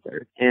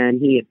cancer,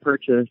 and he had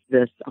purchased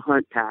this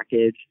hunt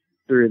package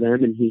through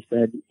them, and he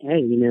said,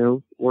 hey,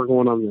 we're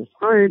going on this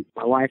hunt.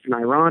 My wife and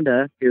I,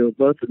 Rhonda, who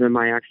both of them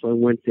I actually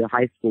went to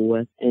high school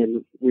with,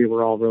 and we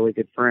were all really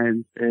good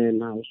friends,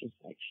 and I was just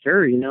like,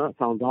 sure, it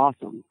sounds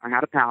awesome. I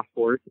had a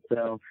passport,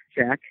 so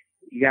check.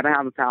 You got to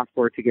have a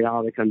passport to get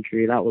out of the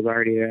country. That was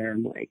already there.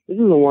 I'm like, this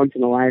is a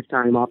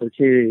once-in-a-lifetime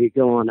opportunity to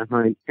go on a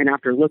hunt. And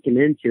after looking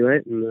into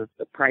it and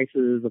the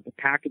prices of the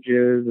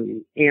packages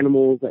and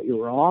animals that you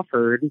were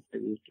offered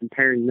and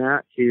comparing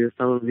that to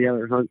some of the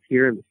other hunts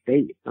here in the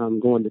state,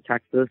 going to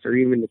Texas or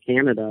even to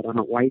Canada to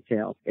hunt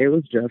whitetail,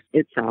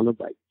 it sounded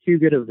like too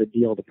good of a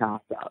deal to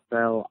pass up.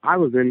 So I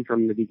was in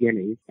from the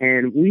beginning.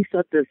 And we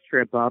set this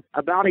trip up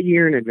about a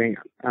year in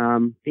advance. I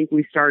think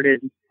we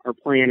started our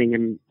planning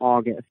in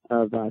August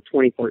of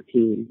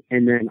 2014,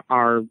 and then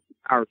our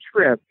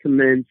trip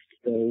commenced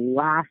the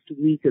last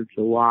week of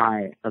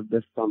July of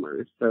this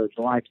summer, so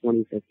July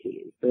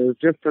 2015. So it was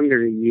just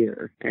under a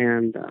year,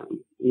 and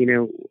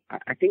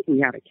I think we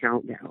had a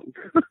countdown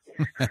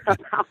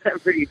about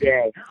every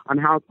day on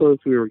how close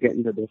we were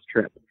getting to this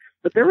trip.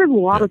 But there was a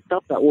lot of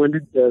stuff that went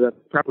into the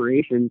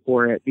preparation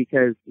for it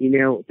because,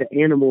 the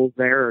animals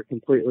there are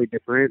completely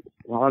different.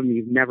 A lot of them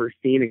you've never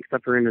seen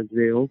except for in a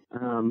zoo.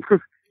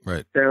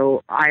 Right.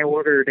 So I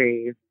ordered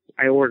a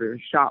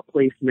shot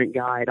placement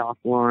guide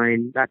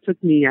offline. That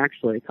took me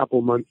actually a couple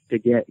months to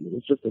get. It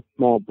was just a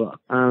small book.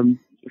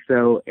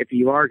 So if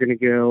you are going to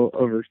go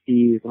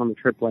overseas on a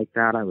trip like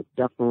that, I would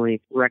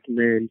definitely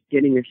recommend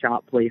getting a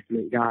shot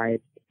placement guide,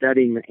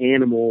 studying the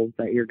animals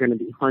that you're going to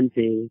be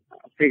hunting,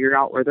 figure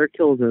out where their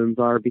kill zones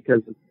are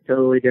because it's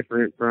totally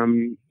different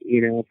from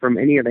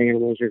any of the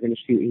animals you're going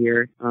to shoot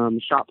here.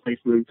 Shot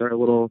placements are a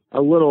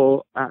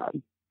little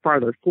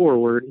farther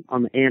forward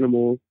on the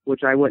animals,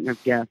 which I wouldn't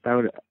have guessed.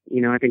 I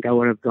think I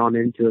would have gone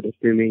into it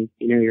assuming,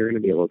 you're going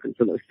to be looking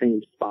for those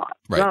same spots.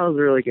 Right. So that was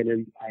really good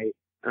insight,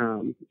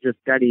 just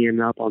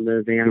studying up on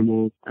those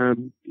animals.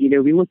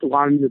 We looked a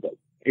lot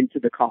into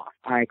the cost.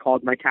 I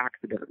called my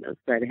taxidermist,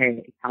 said,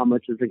 hey, how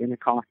much is it going to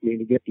cost me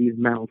to get these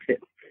mounted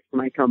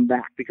when I come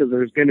back? Because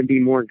there's going to be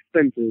more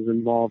expenses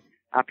involved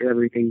after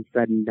everything's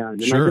said and done.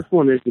 And I just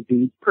wanted to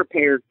be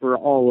prepared for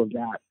all of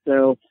that.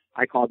 So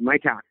I called my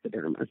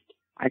taxidermist.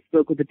 I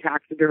spoke with a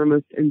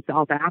taxidermist in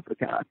South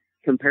Africa,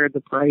 compared the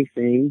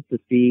pricing to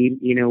see,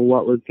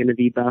 what was going to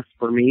be best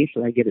for me.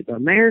 Should I get it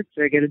done there?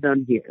 Should I get it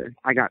done here?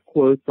 I got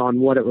quotes on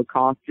what it would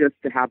cost just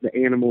to have the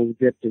animals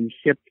dipped and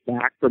shipped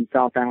back from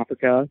South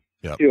Africa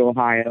to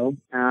Ohio.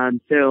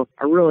 So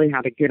I really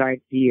had a good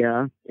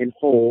idea in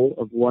whole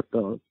of what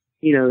the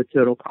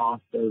total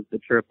cost of the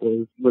trip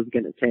was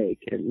going to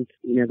take. And,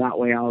 that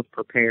way I was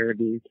prepared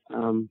and,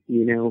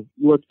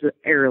 looked at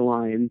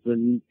airlines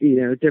and,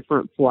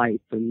 different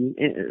flights. And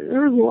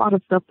there was a lot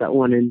of stuff that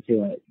went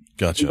into it.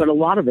 Gotcha. But a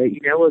lot of it,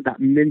 was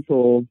that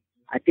mental,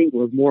 I think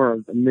was more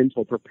of the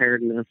mental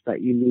preparedness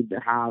that you need to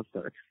have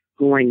for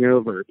going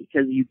over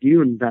because you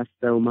do invest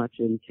so much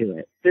into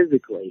it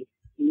physically,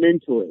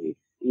 mentally.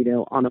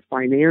 On a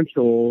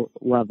financial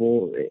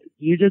level,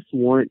 you just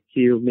want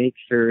to make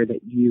sure that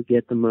you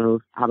get the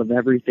most out of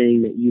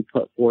everything that you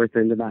put forth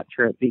into that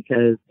trip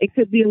because it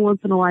could be a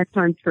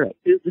once-in-a-lifetime trip.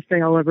 Who's to say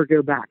I'll ever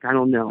go back? I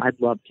don't know.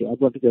 I'd love to.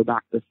 I'd love to go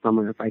back this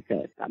summer if I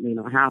could. That may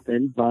not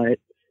happen, but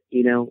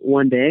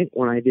one day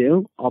when I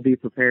do, I'll be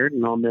prepared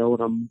and I'll know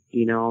what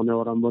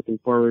I'm looking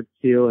forward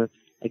to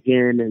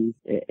again,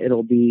 and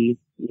it'll be,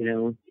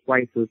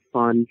 twice as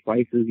fun,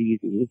 twice as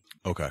easy.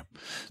 Okay.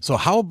 So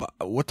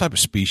what type of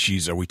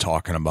species are we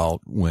talking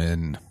about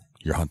when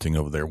you're hunting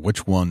over there?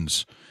 Which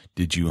ones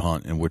did you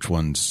hunt and which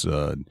ones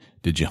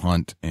did you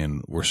hunt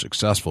and were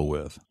successful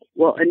with?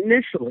 Well,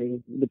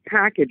 initially, the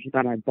package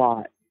that I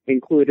bought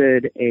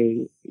included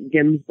a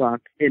gemsbuck,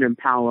 an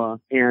impala,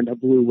 and a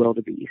blue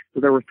wildebeest. So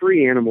there were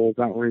 3 animals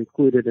that were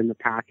included in the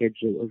package.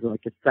 It was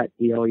like a set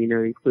deal,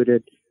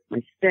 included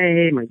my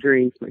stay, my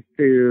drinks, my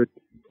food,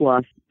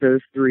 plus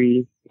those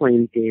 3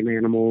 plains game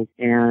animals.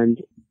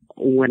 And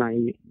when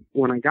I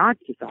got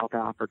to South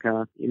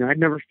Africa, I'd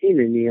never seen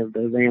any of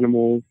those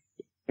animals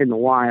in the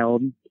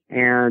wild,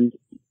 and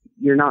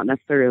you're not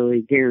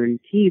necessarily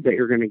guaranteed that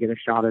you're going to get a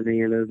shot at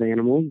any of those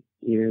animals.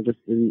 Just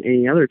in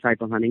any other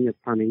type of hunting, it's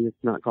hunting. It's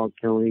not called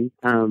killing.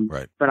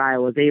 Right. But I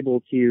was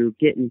able to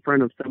get in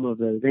front of some of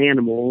those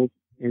animals,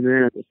 and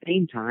then at the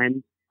same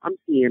time, I'm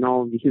seeing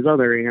all of these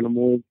other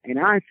animals, and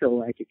I feel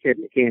like a kid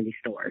in a candy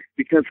store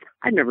because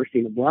I'd never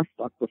seen a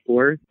blessbuck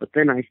before. But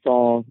then I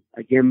saw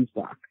a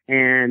gemsbuck,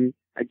 and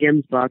a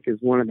gemsbuck is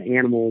one of the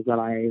animals that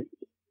I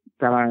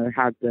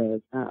had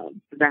the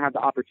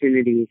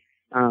opportunity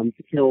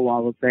to kill while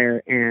I was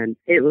there, and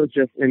it was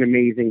just an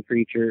amazing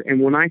creature.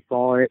 And when I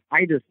saw it,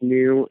 I just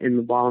knew in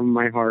the bottom of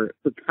my heart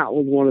that that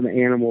was one of the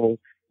animals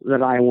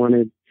that I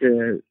wanted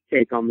to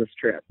take on this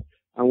trip.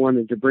 I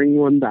wanted to bring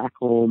one back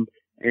home,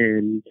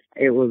 and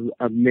it was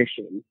a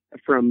mission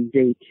from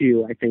day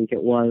 2, I think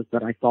it was,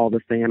 that I saw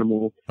this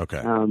animal.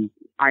 Okay.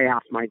 I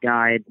asked my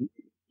guide,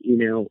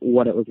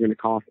 what it was going to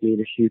cost me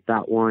to shoot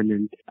that one,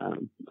 and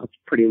that's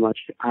pretty much,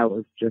 I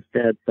was just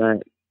dead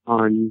set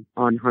on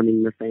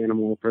hunting this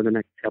animal for the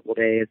next couple of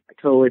days. I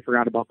totally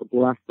forgot about the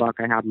blessbuck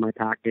I had in my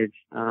package,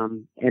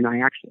 and I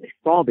actually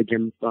saw the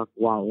gemsbuck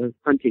while I was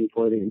hunting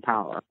for the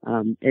impala,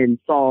 and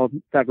saw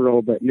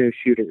several but no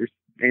shooters.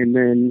 And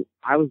then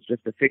I was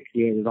just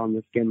asphyxiated on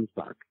this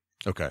gemsbuck.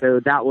 Okay.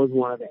 So that was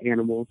one of the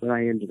animals that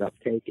I ended up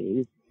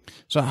taking.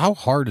 So how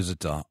hard is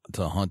it to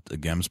hunt a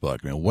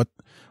gemsbuck? I mean, what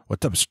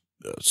type of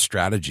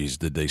strategies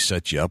did they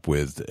set you up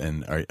with,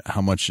 and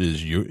how much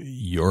is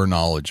your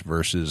knowledge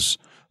versus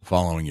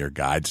following your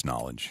guide's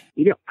knowledge?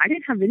 I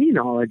didn't have any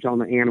knowledge on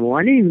the animal.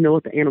 I didn't even know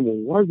what the animal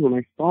was when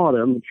I saw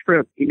it on the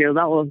trip.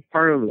 That was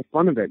part of the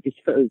fun of it,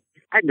 because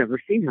I'd never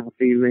seen half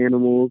these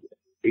animals,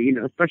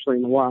 especially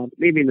in the wild.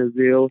 Maybe in a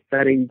zoo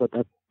setting, but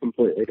that's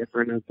completely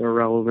different. It's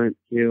irrelevant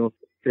to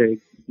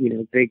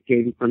big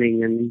game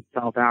hunting in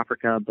South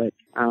Africa. But,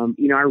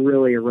 I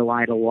really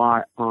relied a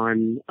lot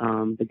on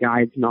the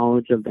guide's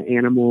knowledge of the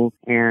animal.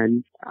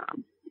 And,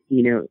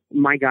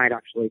 my guide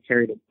actually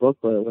carried a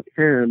booklet with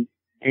him.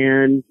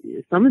 And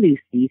some of these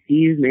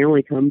species may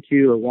only come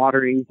to a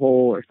watering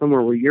hole or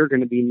somewhere where you're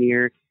going to be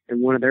near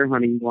in one of their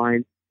hunting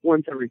blinds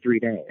once every 3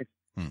 days.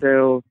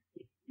 So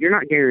you're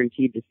not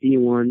guaranteed to see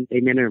one. They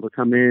may never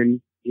come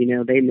in.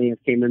 They may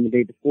have came in the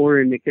day before,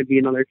 and it could be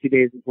another 2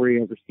 days before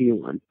you ever see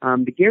one.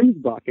 The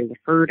gemsbuck is a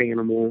herd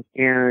animal,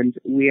 and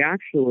we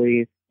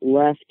actually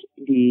left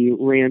the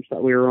ranch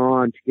that we were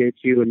on to go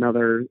to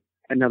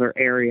another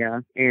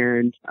area,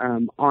 and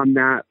on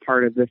that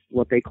part of this,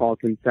 what they call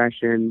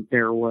concession,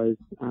 there were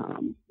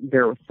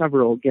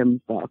several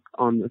gemsbuck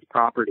on this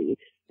property.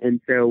 And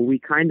so we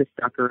kind of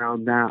stuck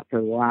around that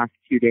for the last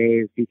 2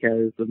 days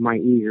because of my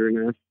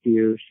eagerness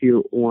to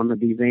shoot one of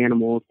these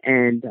animals.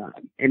 And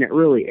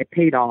it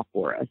paid off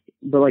for us.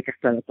 But like I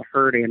said, it's a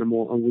herd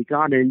animal. And we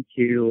got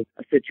into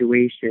a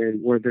situation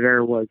where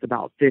there was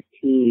about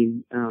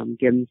 15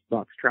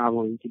 gemsbucks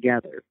traveling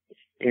together.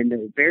 And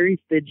they're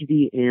very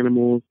fidgety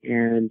animals.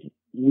 And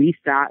we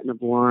sat in a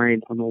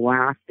blind on the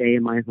last day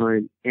of my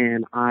hunt,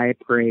 and I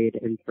prayed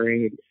and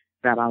prayed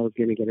that I was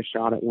going to get a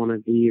shot at one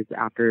of these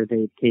after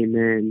they came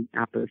in,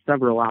 after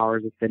several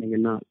hours of sitting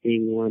and not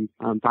seeing one.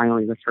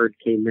 Finally, this herd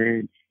came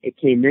in. It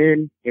came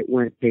in, it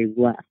went, they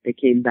left, they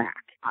came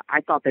back.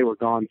 I thought they were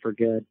gone for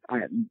good.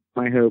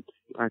 My hopes,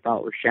 I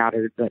thought, were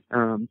shattered. But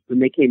when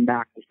they came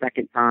back the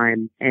second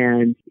time,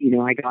 and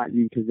I got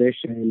in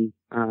position,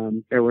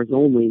 there was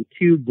only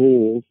 2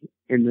 bulls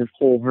in this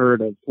whole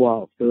herd of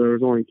 12. So there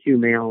was only 2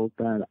 males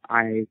that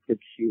I could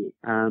shoot.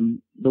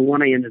 The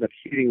one I ended up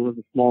shooting was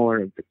the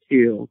smaller of the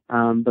 2.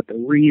 But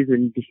the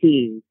reason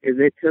being is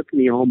it took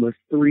me almost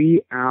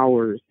 3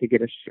 hours to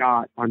get a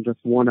shot on just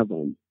one of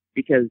them,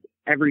 because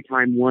every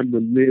time one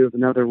would move,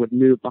 another would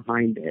move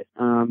behind it.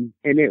 And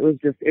it was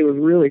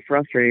really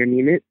frustrating. I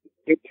mean,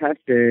 it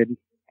tested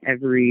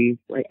every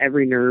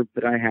nerve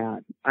that I had.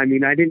 I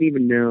mean, I didn't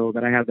even know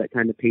that I had that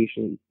kind of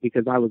patience,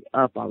 because I was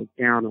up, I was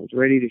down, I was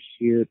ready to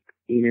shoot.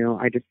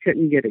 I just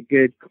couldn't get a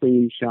good,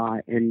 clean shot.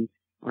 And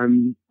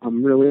I'm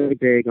really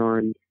big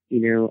on,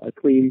 a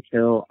clean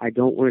kill. I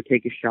don't want to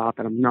take a shot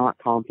that I'm not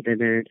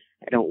confident in.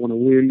 I don't want to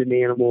wound an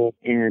animal.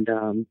 And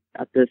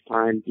at this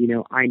time,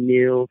 I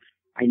knew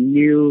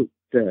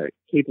the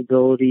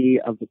capability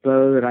of the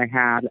bow that I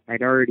had.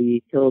 I'd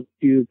already killed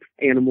 2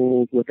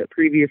 animals with it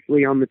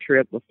previously on the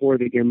trip before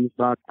the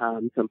gemsbuck,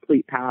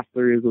 complete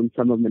pass-throughs on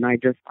some of them. And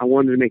I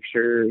wanted to make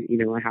sure,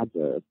 I had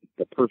the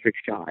perfect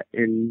shot.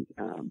 And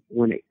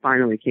when it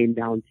finally came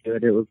down to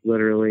it, it was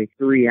literally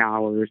 3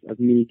 hours of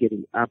me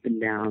getting up and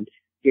down,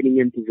 getting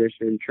in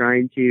position,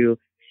 trying to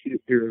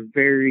shoot through a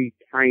very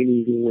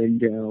tiny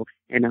window.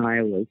 And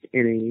I was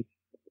in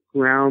a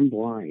ground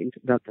blind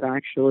that's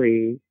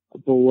actually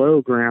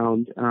below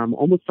ground.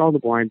 Almost all the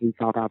blinds in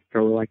South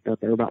Africa were like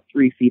that. They're about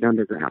 3 feet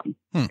underground.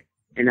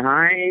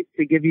 And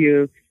to give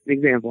you an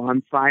example,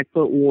 I'm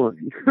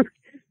 5'1".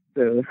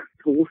 So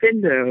the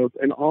windows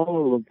and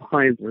all of the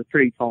blinds were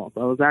pretty tall.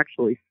 So I was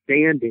actually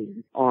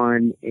standing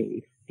on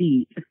a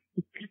seat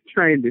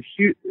trying to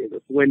shoot through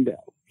this window.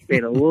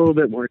 Made a little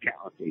bit more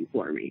challenging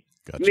for me.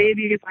 Gotcha.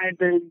 Maybe if I had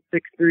been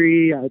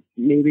 6'3",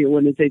 maybe it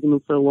wouldn't have taken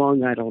them so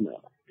long. I don't know.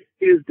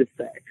 Who's to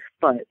say?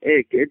 But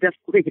it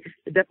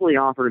definitely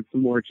offered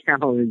some more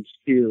challenge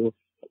to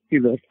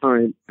this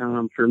hunt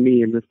for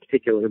me in this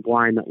particular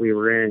blind that we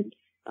were in.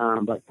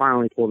 but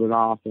finally pulled it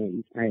off,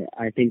 and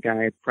I think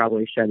I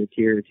probably shed a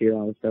tear or two.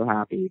 I was so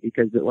happy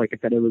because, like I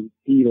said, it was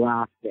the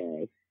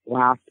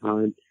last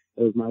hunt.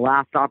 It was my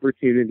last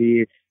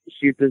opportunity to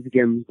shoot this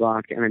Gims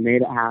buck, and I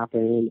made it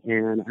happen,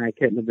 and I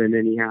couldn't have been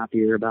any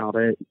happier about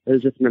it. It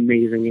was just an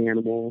amazing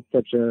animal,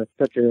 such a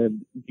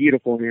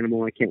beautiful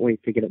animal. I can't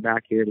wait to get it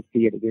back here to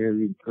see it again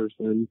in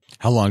person.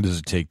 How long does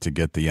it take to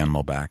get the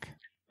animal back?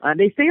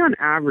 They say on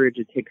average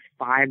it takes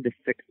 5 to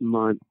 6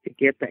 months to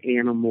get the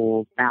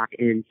animal back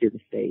into the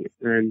States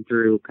and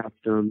through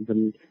customs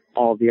and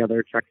all the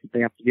other checks that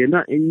they have to do.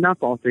 And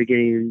that's also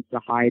getting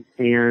the hide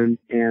stand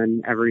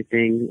and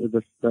everything,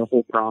 the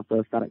whole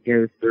process that it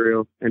goes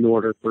through in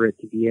order for it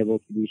to be able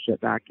to be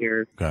shipped back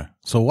here. Okay.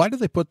 So why do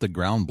they put the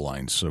ground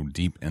blinds so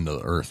deep into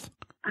the earth?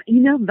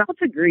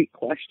 That's a great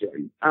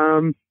question.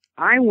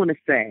 I want to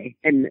say,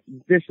 and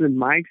this is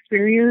my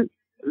experience,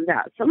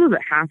 that some of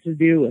it has to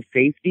do with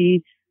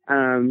safety.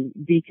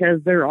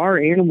 Because there are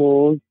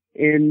animals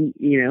in,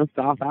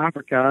 South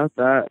Africa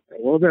that are a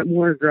little bit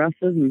more aggressive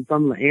than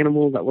some of the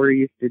animals that we're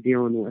used to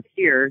dealing with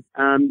here.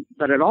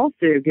 But it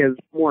also gives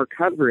more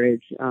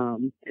coverage,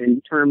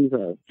 in terms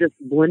of just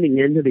blending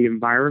into the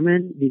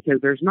environment because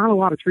there's not a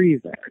lot of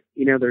trees there.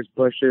 There's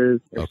bushes,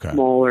 there's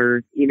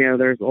smaller,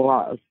 there's a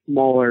lot of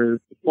smaller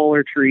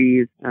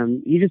trees.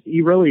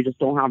 You really just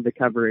don't have the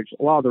coverage.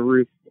 A lot of the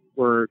roofs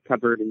were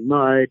covered in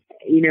mud,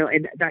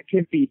 and that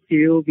could be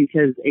too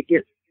because it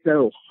gets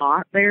so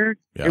hot there.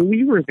 Yeah. And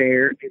we were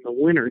there in the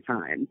winter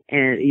time,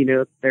 and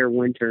it's their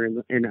winter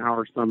in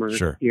our summer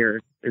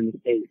here in the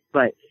States.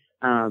 But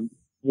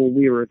when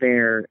we were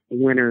there,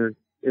 winter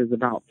is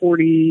about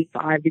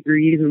 45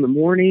 degrees in the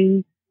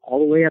morning, all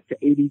the way up to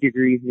 80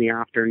 degrees in the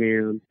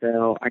afternoon.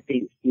 So I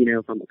think,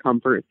 from a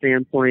comfort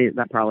standpoint,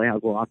 that probably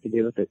has a lot to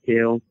do with it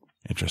too.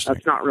 Interesting.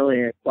 That's not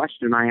really a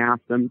question I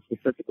asked them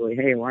specifically,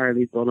 hey, why are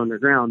these built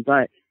underground?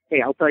 But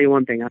hey, I'll tell you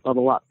one thing, I felt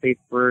a lot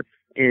safer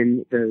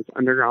in those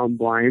underground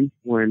blinds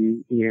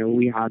when,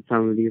 we had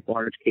some of these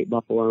large Cape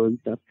Buffalo and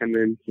stuff come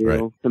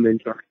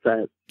into our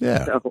set.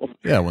 Yeah. So.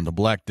 Yeah. When the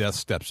Black Death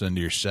steps into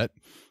your set.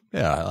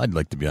 Yeah. I'd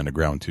like to be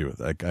underground too.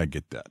 I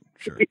get that.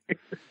 Sure.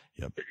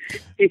 Yep.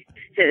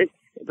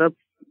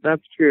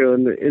 That's true.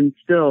 And it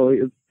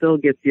still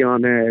gets you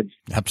on edge.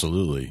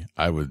 Absolutely.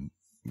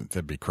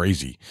 That'd be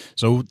crazy.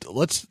 So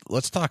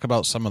let's talk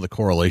about some of the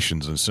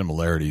correlations and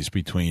similarities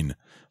between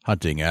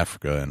hunting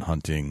Africa and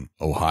hunting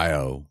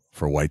Ohio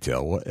for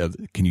whitetail.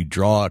 Can you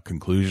draw a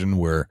conclusion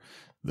where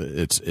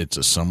it's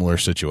a similar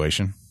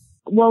situation?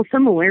 Well,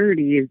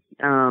 similarities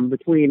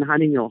between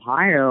hunting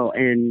Ohio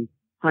and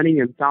hunting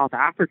in South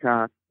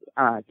Africa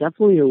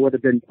definitely would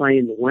have been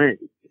playing the wind.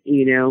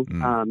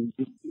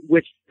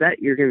 Which set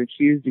you're going to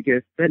choose to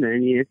go sit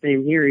in.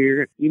 Same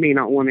here. You may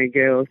not want to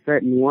go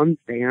sit in one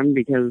stand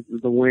because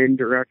of the wind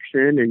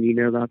direction,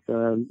 and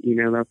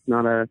that's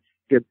not a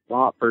good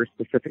spot for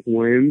specific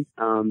winds.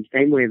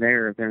 Same way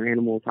there. Their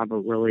animals have a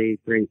really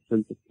great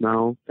sense of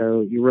smell,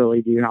 so you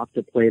really do have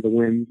to play the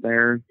winds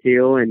there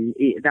too. And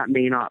that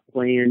may not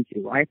play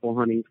into rifle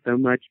hunting so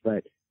much,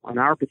 but on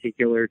our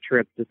particular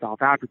trip to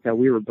South Africa,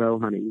 we were bow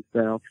hunting,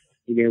 so.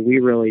 We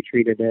really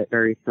treated it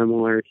very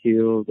similar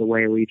to the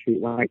way we treat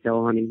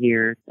whitetail hunting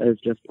here, as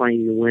just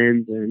playing the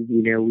winds. And,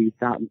 we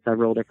sat in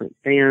several different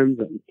stands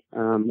and,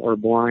 or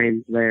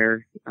blinds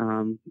there.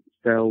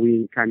 So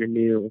we kind of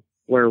knew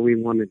where we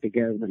wanted to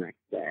go the next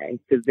day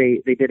because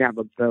they did have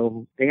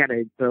they had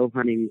a bow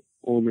hunting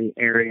only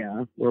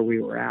area where we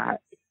were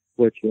at,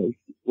 which was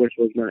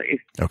nice.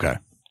 Okay.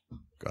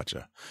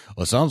 Gotcha.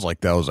 Well, it sounds like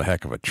that was a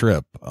heck of a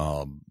trip.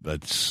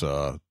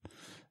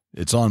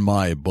 It's on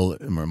my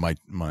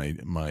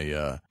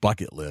my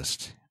bucket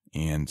list,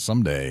 and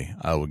someday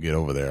I will get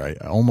over there. I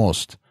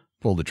almost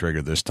pulled the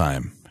trigger this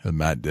time.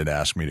 Matt did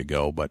ask me to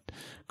go, but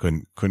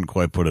couldn't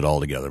quite put it all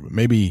together. But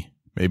maybe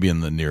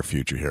in the near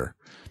future here,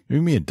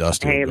 maybe me and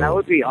Dusty. Hey, that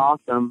would be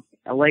awesome.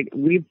 Like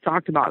we've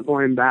talked about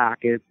going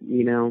back.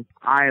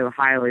 I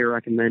highly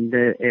recommend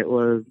it. It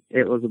was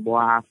a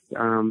blast.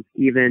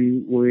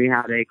 Even when we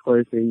had a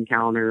close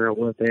encounter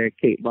with a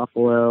Cape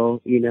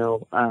Buffalo,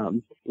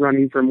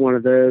 running from one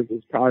of those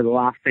is probably the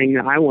last thing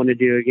that I want to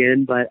do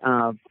again. But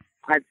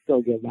I'd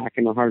still go back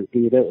in a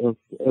heartbeat. It was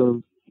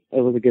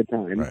a good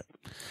time. Right.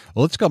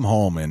 Well, let's come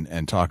home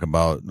and talk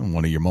about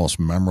one of your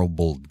most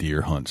memorable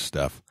deer hunts,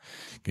 Steph.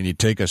 Can you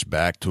take us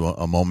back to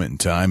a moment in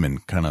time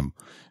and kind of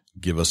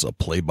give us a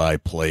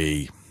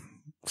play-by-play,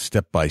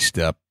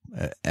 step-by-step,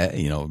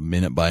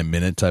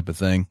 minute-by-minute type of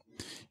thing?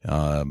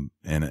 And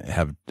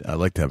I'd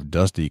like to have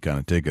Dusty kind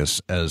of take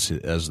us as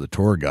the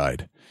tour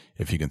guide.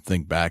 If you can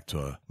think back to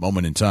a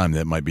moment in time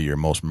that might be your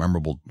most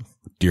memorable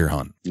deer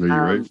hunt. Are you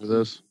ready for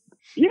this?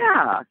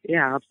 Yeah,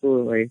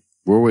 absolutely.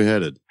 Where are we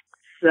headed?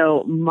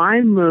 So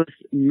my most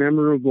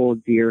memorable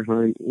deer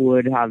hunt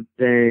would have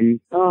been,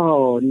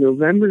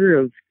 November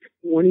of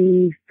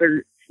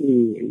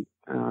 2013.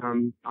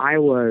 I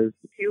was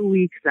 2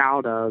 weeks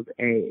out of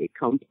a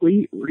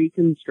complete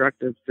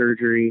reconstructive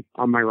surgery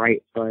on my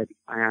right foot.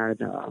 I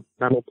had a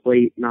metal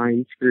plate,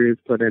 9 screws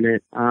put in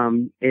it.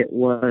 It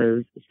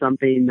was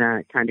something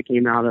that kind of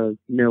came out of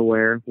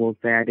nowhere. We'll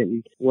say I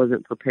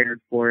wasn't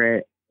prepared for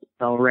it.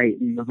 Fell right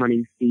in the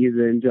hunting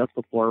season just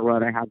before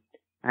what I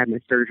had my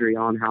surgery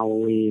on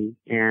Halloween,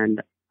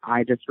 and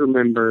I just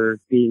remember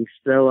being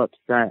so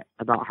upset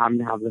about having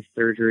to have this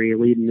surgery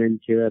leading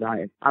into it.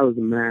 I was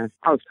a mess.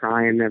 I was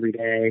crying every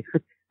day.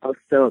 I was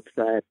so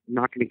upset. I'm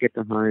not going to get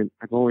to hunt.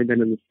 I've only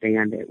been in the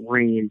stand. It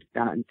rained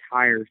that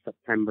entire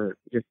September,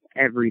 just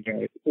every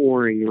day,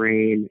 pouring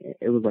rain.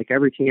 It was like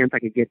every chance I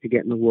could get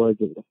in the woods.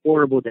 It was a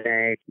horrible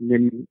day. And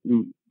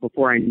then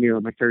before I knew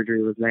it, my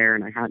surgery was there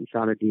and I hadn't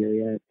shot a deer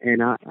yet.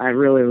 And I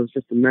really was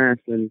just a mess.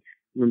 And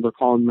I remember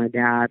calling my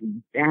dad,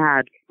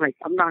 Dad, like,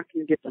 I'm not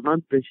going to get to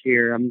hunt this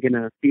year. I'm going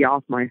to be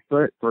off my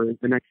foot for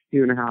the next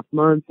 2.5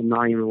 months. I'm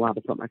not even allowed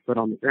to put my foot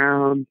on the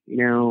ground.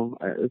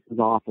 This is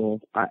awful.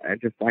 I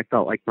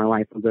felt like my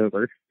life was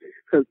over.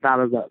 As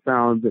bad as that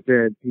sounds, it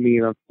did to me.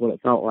 That's what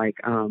it felt like.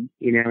 And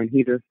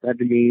he just said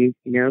to me,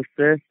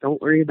 sis, don't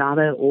worry about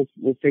it.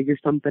 We'll figure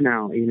something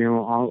out.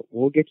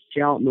 We'll get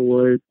you out in the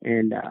woods.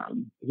 And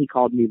he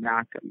called me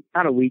back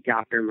about a week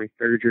after my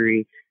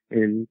surgery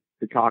and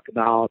to talk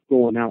about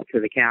going out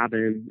to the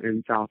cabin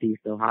in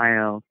Southeast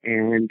Ohio,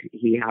 and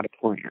he had a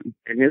plan.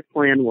 And his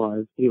plan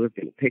was he was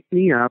going to pick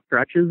me up,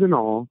 crutches and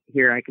all.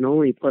 Here, I can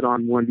only put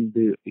on one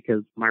boot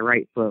because my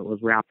right foot was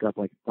wrapped up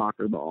like a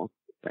soccer ball.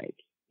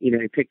 He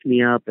picked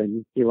me up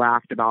and he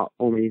laughed about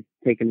only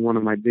taking one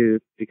of my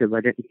boots because I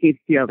didn't need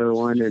the other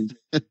one. And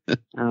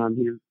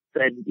he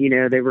said,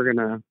 we're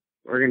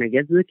gonna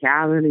get to the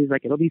cabin. He's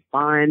like, it'll be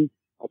fine.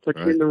 I'll put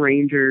you in the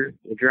Ranger.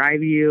 We'll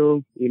drive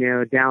you,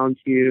 down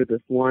to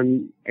this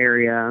one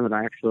area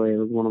that it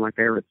was one of my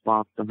favorite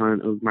spots to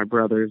hunt. It was my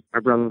brother's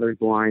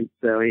blind.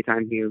 So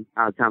anytime he was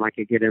out of town, I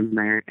could get in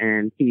there.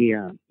 And he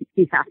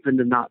happened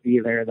to not be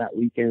there that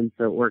weekend,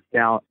 so it worked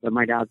out. But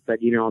my dad said,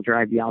 I'll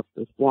drive you out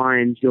to this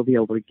blind. You'll be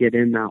able to get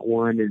in that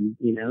one, and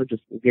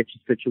just get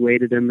you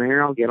situated in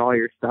there. I'll get all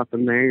your stuff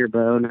in there, your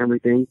bow and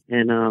everything.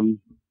 And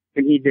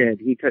he did.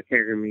 He took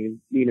care of me,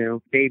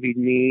 babied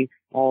me.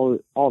 All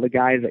the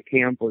guys at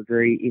camp were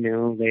great.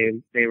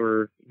 They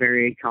were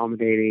very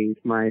accommodating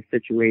to my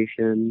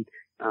situation,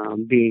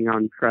 being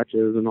on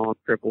crutches and all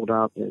crippled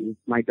up. And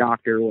my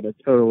doctor would have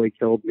totally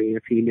killed me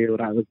if he knew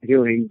what I was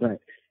doing. But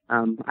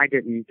I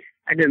didn't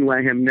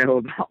let him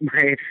know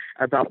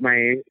about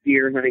my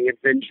deer hunting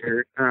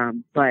adventure.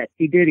 But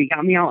he did. He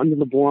got me out into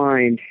the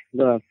blind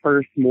the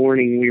first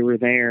morning we were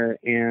there,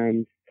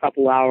 and a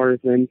couple hours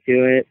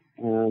into it,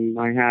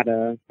 I had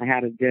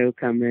a doe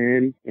come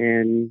in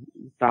and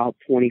about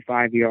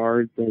 25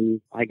 yards,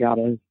 and I got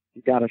a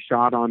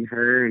shot on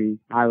her, and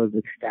I was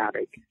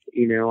ecstatic.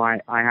 I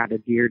had a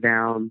deer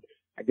down.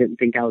 I didn't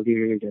think I was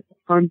even going to get to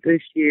hunt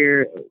this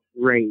year. It was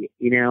great,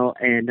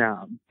 and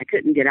I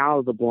couldn't get out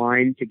of the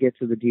blind to get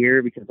to the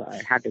deer because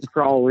I had to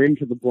crawl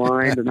into the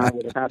blind, and I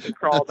would have had to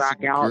crawl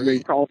back out and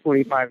then crawl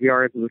 25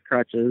 yards with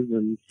crutches.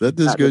 And that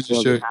just goes to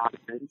show.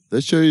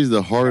 That shows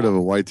the heart of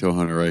a whitetail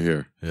hunter right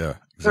here. Yeah,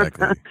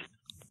 exactly.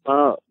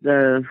 Well,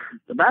 the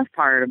best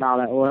part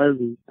about it was,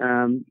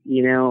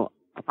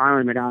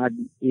 finally my dad,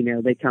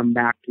 they come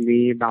back to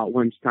me about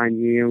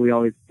lunchtime. We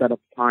always set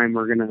up a time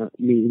we're going to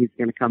meet. He's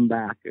going to come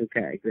back.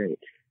 Okay, great.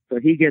 So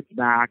he gets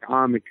back.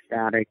 I'm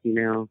ecstatic,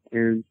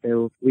 and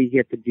so we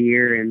get the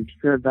deer. And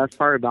the best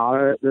part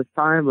about it this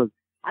time was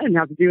I didn't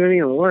have to do any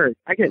of the work.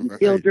 I couldn't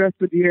field dress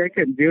the deer. I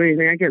couldn't do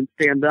anything. I couldn't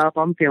stand up.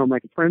 I'm feeling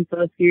like a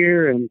princess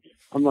here. And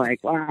I'm like,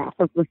 wow,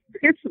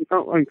 it's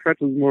not on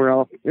crutches more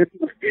often.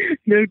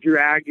 No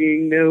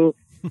dragging, no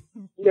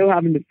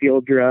having to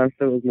field dress.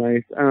 It was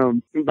nice.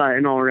 But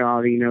in all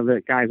reality,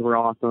 the guys were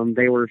awesome.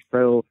 They were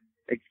so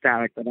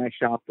ecstatic that I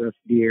shot this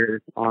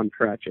deer on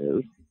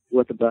crutches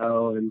with a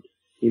bow, and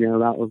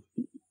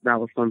that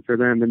was fun for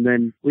them. And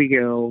then we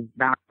go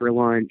back for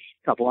lunch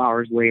a couple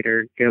hours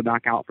later, go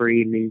back out for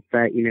evening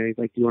set. He's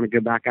like, do you want to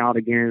go back out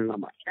again? And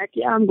I'm like, heck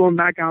yeah, I'm going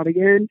back out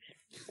again.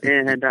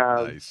 And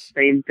nice.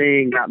 Same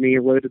thing, got me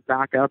loaded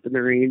back up in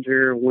the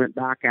Ranger, went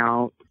back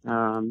out,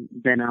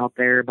 been out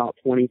there about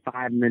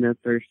 25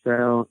 minutes or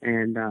so,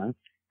 and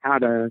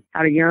had a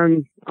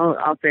young,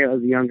 I'll say it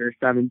was a younger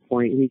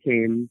 7-point.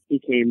 He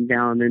came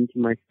down into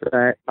my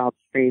set about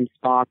the same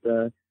spot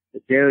the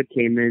doe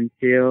came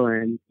into,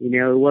 and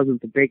it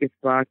wasn't the biggest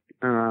buck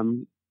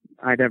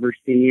I'd ever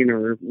seen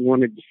or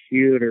wanted to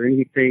shoot or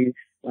anything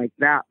like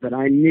that, but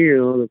I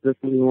knew that this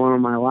was one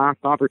of my last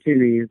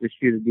opportunities to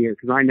shoot a deer,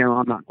 because I know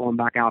I'm not going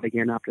back out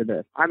again after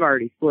this. I've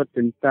already slipped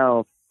and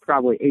fell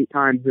probably 8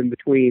 times in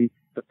between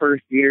the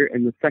first deer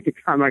and the second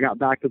time I got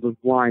back to this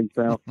blind,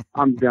 so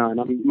I'm done.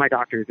 My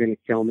doctor's going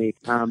to kill me,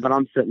 but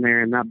I'm sitting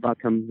there and that buck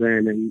comes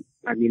in, and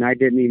I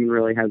didn't even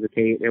really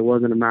hesitate. It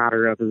wasn't a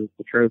matter of if it was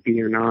a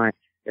trophy or not.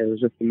 It was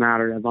just a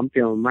matter of I'm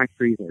feeling my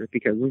freezer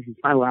because this is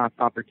my last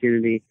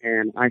opportunity,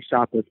 and I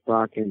shot this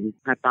buck, and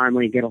I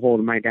finally get a hold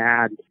of my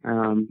dad,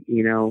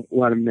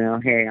 let him know,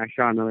 hey, I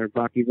shot another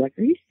buck. He's like,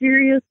 are you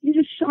serious? You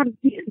just shot a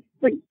deer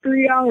like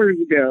 3 hours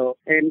ago.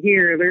 And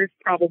here, there's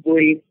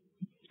probably,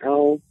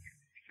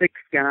 6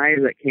 guys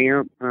at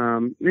camp,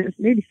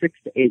 maybe 6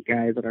 to 8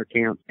 guys at our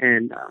camp,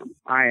 and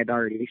I had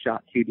already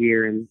shot 2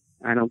 deer, and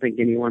I don't think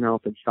anyone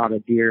else had shot a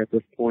deer at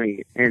this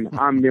point, and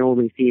I'm the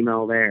only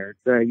female there.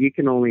 So you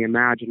can only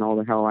imagine all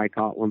the hell I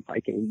caught once I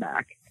came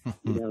back.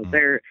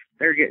 They're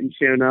getting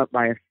shown up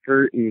by a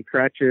skirt and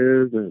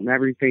crutches and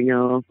everything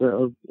else.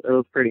 It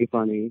was pretty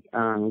funny.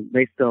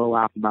 They still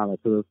laugh about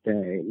it to this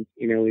day. And,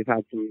 we've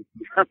had some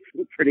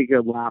pretty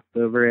good laughs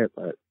over it,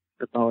 but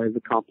it's always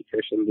a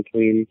competition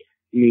between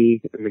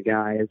me and the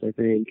guys, I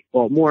think.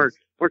 Well, more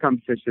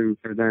competition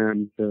for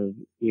them to,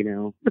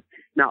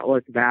 not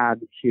look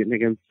bad shooting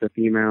against a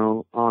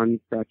female on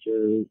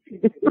crutches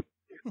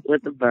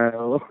with a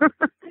bow.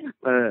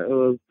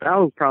 But that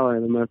was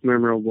probably the most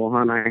memorable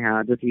hunt I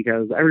had, just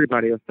because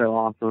everybody was so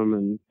awesome,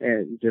 and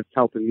it just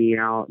helping me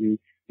out and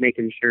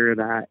making sure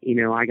that,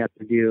 I got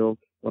to do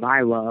what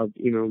I loved,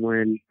 even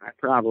when I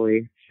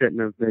probably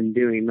shouldn't have been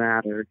doing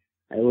that, or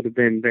I would have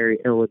been very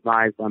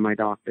ill-advised by my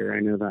doctor. I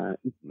know that.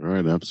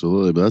 Right,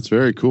 absolutely. But that's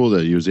very cool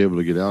that you was able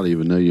to get out,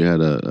 even though you had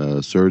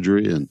a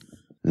surgery, and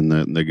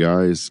that the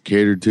guys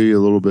catered to you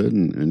a little bit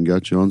and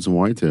got you on some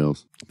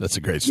whitetails. That's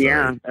a great story.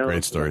 Yeah,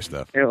 great story,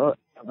 Steph. It was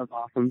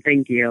awesome.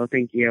 Thank you.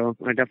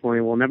 I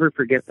definitely will never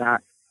forget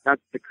that.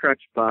 That's the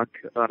crutch buck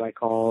that I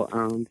call.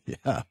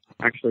 Yeah.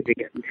 Actually,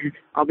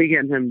 I'll be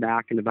getting him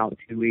back in about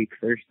 2 weeks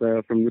or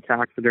so from the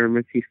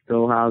taxidermist. He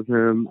still has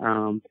him.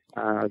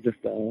 Just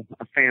a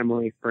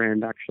family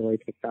friend actually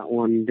took that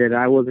one.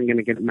 I wasn't going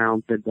to get it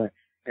mounted, but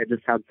it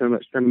just had so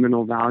much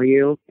sentimental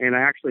value. And I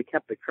actually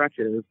kept the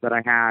crutches that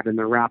I had, and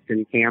they're wrapped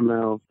in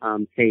camo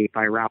tape.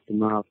 I wrapped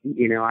them up.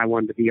 I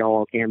wanted to be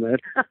all camoed.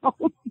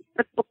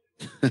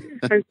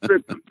 I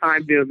spent some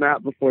time doing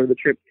that before the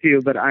trip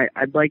too, but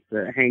I'd like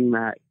to hang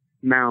that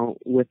mount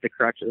with the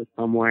crutches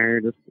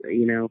somewhere, just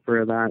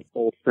for that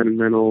old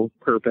sentimental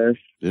purpose.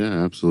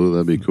 Yeah, absolutely,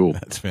 that'd be cool.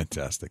 That's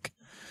fantastic.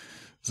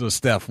 So,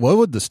 Steph, what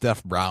would the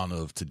Steph Brown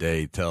of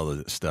today tell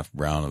the Steph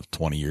Brown of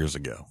 20 years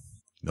ago,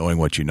 knowing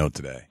what you know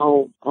today?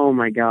 Oh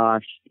my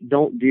gosh,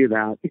 don't do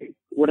that.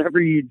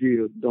 Whatever you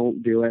do,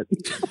 don't do it.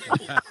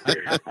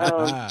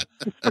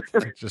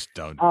 Just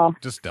don't.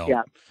 Just don't.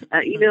 Yeah.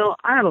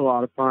 I had a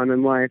lot of fun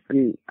in life,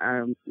 and,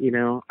 I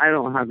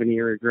don't have any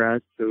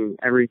regrets, and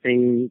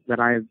everything that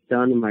I've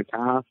done in my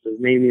past has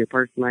made me the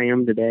person I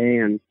am today.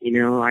 And,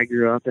 I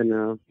grew up in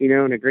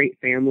a great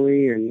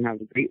family and have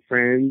great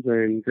friends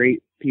and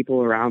great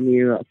people around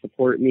me that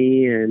support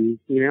me. And,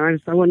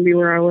 I wouldn't be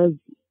where I was.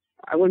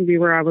 I wouldn't be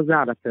where I was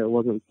at if it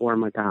wasn't for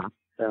my past.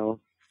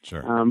 So,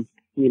 sure.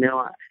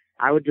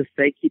 I would just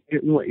say, keep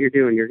doing what you're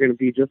doing. You're going to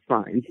be just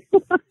fine.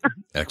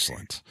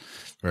 Excellent.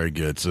 Very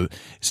good. So,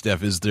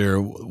 Steph, is there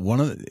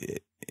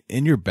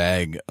in your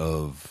bag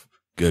of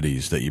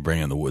goodies that you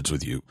bring in the woods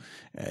with you?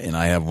 And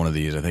I have one of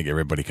these. I think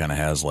everybody kind of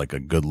has like a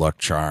good luck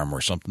charm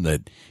or something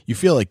that you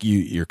feel like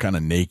you're kind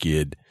of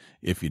naked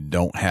if you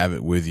don't have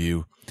it with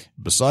you.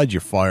 Besides your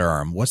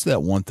firearm, what's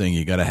that one thing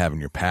you got to have in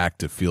your pack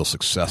to feel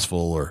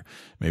successful? Or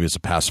maybe it's a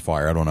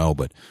pacifier. I don't know.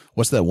 But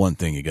what's that one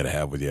thing you got to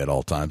have with you at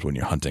all times when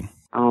you're hunting?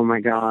 Oh my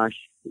gosh.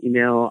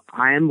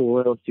 I am a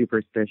little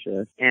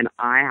superstitious, and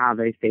I have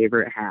a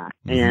favorite hat.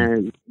 Mm-hmm.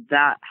 And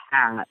that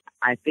hat,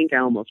 I think I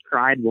almost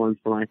cried once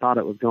when I thought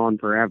it was gone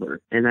forever.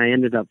 And I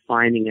ended up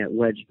finding it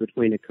wedged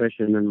between a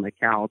cushion and my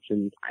couch.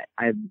 And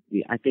I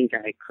think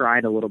I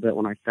cried a little bit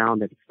when I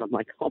found it. So I'm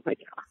like, oh my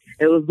God.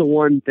 It was the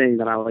one thing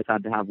that I always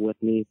had to have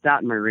with me. That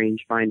and my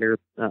rangefinder,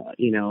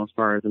 as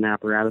far as an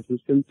apparatus is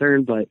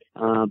concerned, but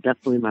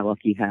definitely my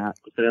lucky hat.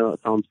 I know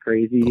it sounds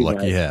crazy. The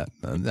lucky hat.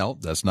 No,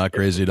 that's not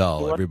crazy at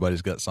all.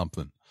 Everybody's got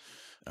something.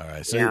 All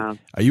right. So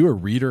Are you a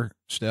reader,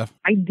 Steph?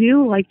 I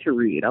do like to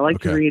read. I like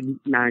to read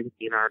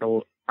magazine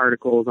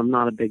articles. I'm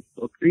not a big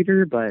book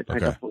reader, but I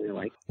definitely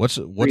like. What's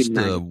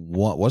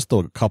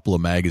the couple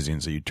of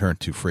magazines that you turn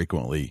to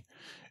frequently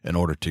in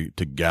order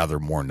to gather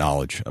more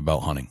knowledge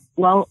about hunting?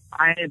 Well,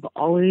 I've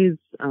always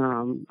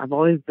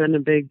been a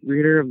big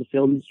reader of the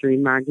Field and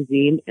Stream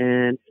magazine,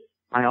 and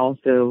I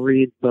also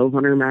read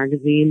Bowhunter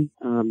magazine.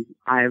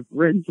 I've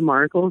written some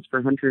articles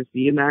for Huntress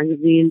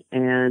magazine,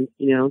 and,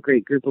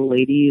 great group of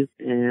ladies.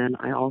 And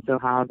I also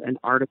have an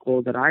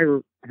article that I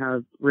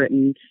have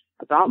written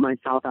about my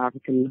South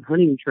African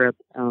hunting trip.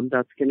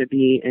 That's going to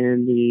be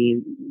in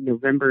the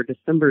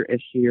November-December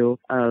issue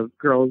of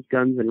Girls,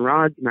 Guns, and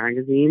Rods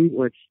magazine,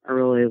 which I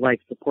really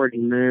like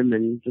supporting them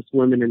and just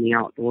women in the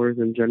outdoors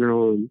in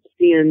general, and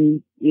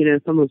seeing,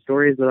 some of the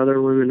stories that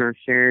other women are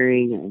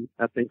sharing, and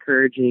that's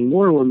encouraging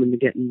more women to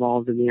get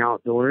involved in the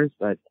outdoors.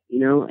 But,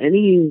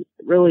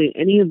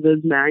 any of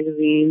those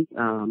magazines,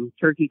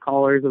 Turkey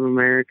Callers of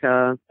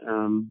America,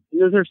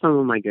 those are some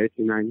of my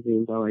go-to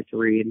magazines I like to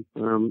read.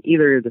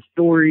 Either the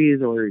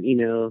stories or,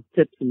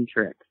 tips and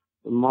tricks.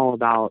 I'm all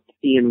about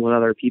seeing what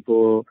other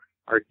people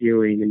are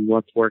doing and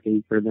what's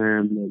working for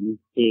them, and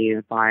seeing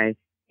if I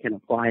can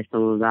apply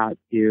some of that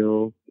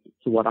to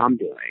what I'm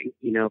doing,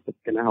 if it's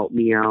going to help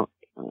me out.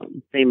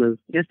 Same as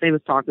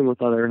talking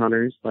with other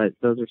hunters, but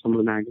those are some of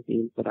the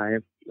magazines that I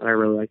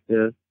really like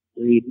to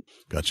read.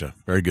 Gotcha.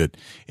 Very good.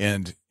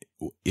 And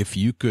if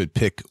you could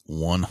pick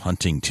one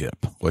hunting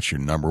tip, what's your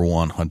number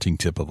one hunting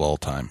tip of all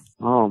time?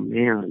 Oh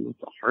man,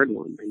 that's a hard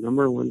one. My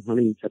number one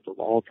hunting tip of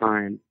all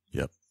time.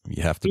 Yep.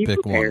 You have to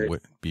pick one.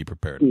 Be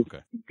prepared.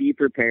 Okay. Be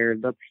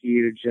prepared. That's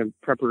huge.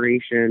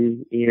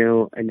 Preparation,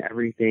 and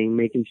everything,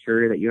 making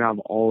sure that you have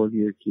all of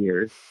your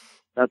gear.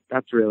 That's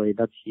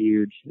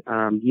huge.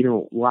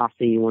 Last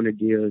thing you want to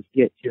do is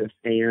get to a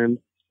stand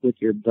with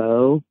your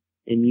bow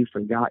and you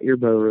forgot your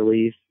bow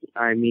release.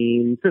 I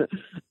mean,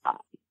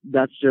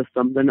 that's just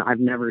something I've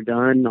never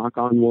done. Knock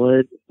on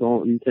wood.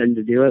 Don't intend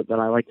to do it, but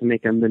I like to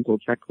make a mental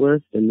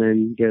checklist and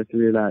then go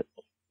through that,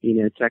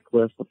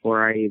 checklist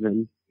before I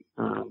even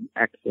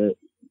exit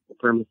the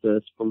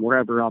premises from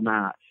wherever I'm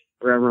at.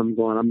 Wherever I'm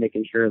going, I'm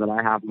making sure that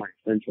I have my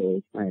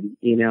essentials. And,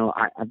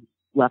 I've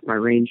left my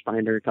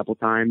rangefinder a couple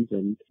times,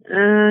 and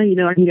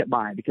I can get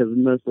by because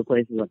most of the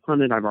places I've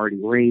hunted, I've already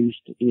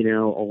ranged a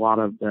lot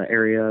of the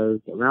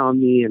areas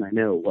around me, and I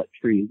know what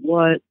tree's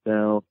what,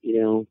 so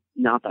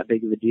not that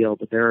big of a deal.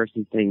 But there are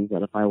some things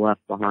that if I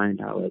left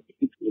behind, I would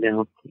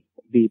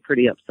be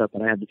pretty upset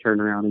that I had to turn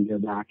around and go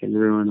back and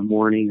ruin a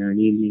morning or an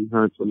evening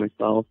hunt for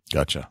myself.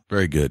 Gotcha.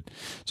 Very good.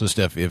 So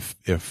Steph,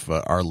 if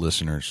our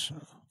listeners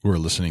who are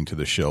listening to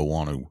the show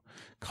want to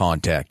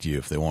contact you,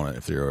 if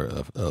they're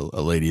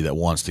a lady that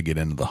wants to get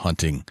into the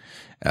hunting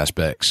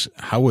aspects,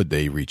 how would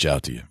they reach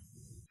out to you?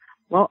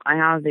 Well, I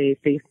have a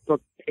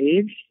Facebook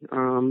page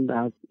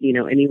that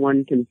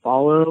anyone can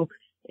follow.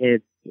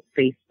 It's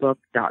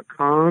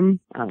facebook.com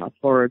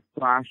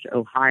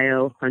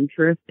 /Ohio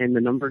Huntress and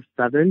the number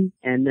 7.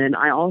 And then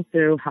I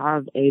also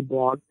have a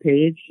blog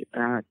page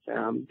at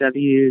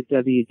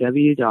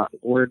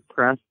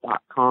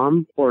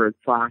www.wordpress.com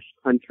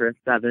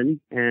 /Huntress7.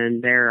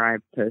 And there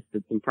I've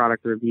posted some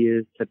product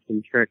reviews, tips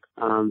and tricks,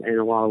 and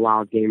a lot of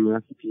wild game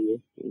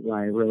recipes.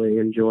 I really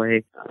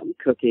enjoy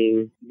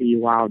cooking the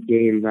wild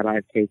game that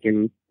I've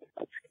taken.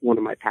 That's one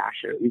of my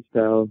passions.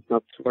 So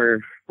that's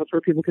where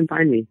people can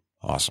find me.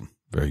 Awesome.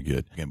 Very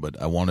good. Again,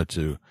 but I wanted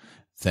to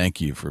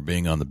thank you for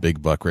being on the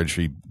Big Buck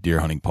Registry Deer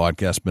Hunting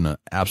Podcast. It's been an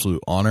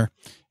absolute honor,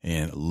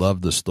 and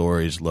love the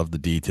stories, love the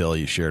detail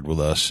you shared with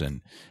us,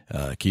 and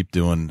keep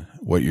doing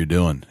what you're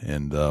doing.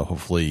 And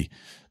hopefully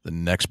the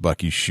next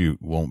buck you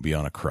shoot won't be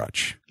on a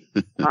crutch.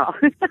 Oh.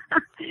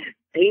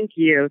 Thank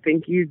you.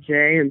 Thank you,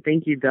 Jay, and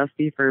thank you,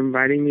 Dusty, for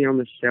inviting me on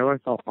the show. I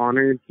felt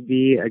honored to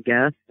be a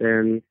guest,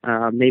 and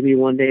maybe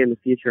one day in the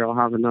future I'll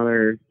have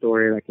another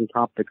story that can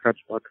top the crutch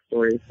buck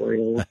story for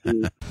you. We'll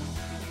see.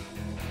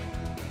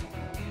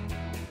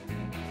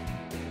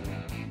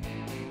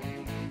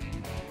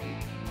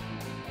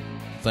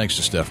 Thanks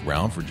to Steph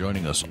Brown for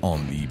joining us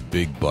on the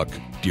Big Buck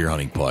Deer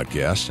Hunting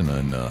Podcast, and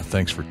then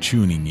thanks for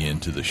tuning in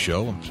to the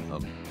show.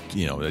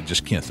 I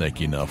just can't thank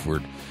you enough.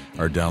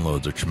 Our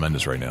downloads are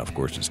tremendous right now. Of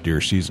course, it's deer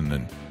season,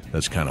 and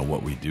that's kind of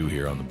what we do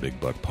here on the Big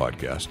Buck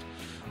Podcast.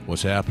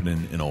 What's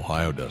happening in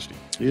Ohio, Dusty?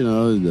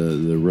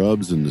 The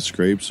rubs and the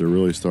scrapes are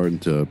really starting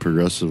to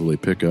progressively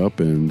pick up,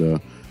 and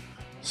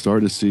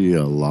starting to see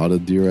a lot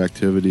of deer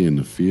activity in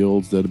the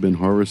fields that have been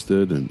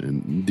harvested,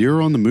 and deer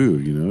on the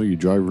move. You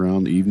drive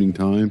around the evening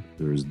time,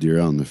 there's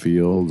deer out in the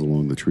fields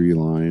along the tree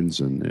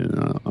lines,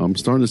 and I'm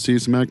starting to see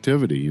some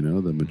activity.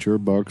 The mature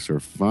bucks are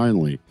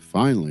finally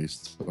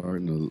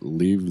starting to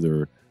leave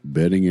their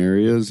bedding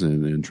areas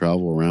and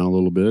travel around a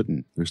little bit,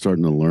 and they're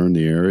starting to learn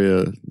the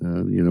area,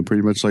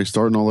 pretty much like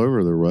starting all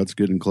over. The rut's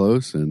getting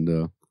close,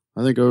 and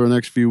I think over the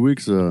next few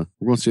weeks we're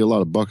going to see a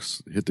lot of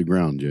bucks hit the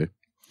ground, Jay.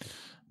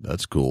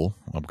 That's cool.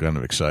 I'm kind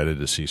of excited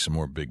to see some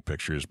more big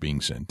pictures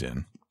being sent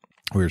in.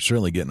 We're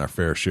certainly getting our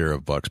fair share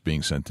of bucks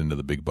being sent into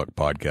the Big Buck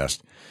Podcast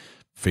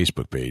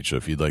Facebook page, so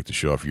if you'd like to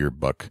show off your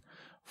buck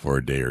for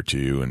a day or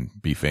two and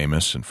be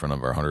famous in front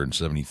of our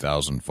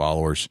 170,000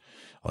 followers,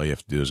 all you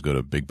have to do is go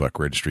to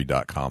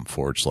bigbuckregistry.com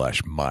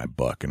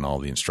 /mybuck, and all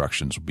the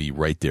instructions will be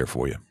right there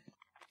for you.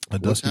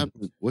 What's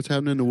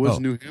happening in the woods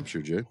in New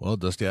Hampshire, Jay? Well,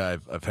 Dusty,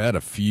 I've had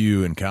a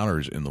few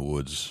encounters in the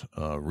woods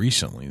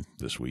recently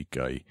this week.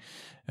 I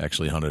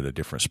actually hunted a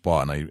different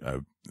spot,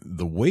 and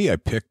the way I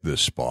picked this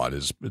spot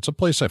is it's a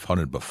place I've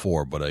hunted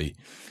before, but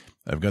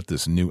I've got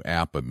this new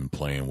app I've been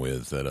playing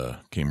with that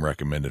came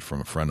recommended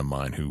from a friend of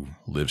mine who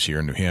lives here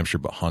in New Hampshire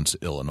but hunts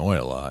Illinois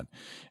a lot,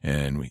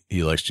 and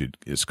he likes to.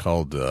 It's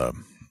called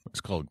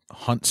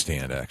Hunt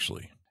Stand,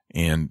 actually,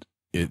 and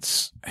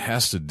it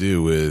has to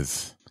do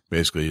with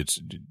basically it's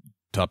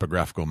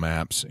topographical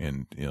maps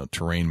and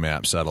terrain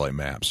maps, satellite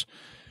maps,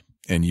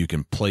 and you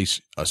can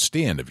place a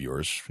stand of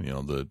yours,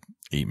 the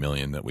 8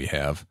 million that we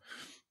have,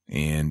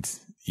 and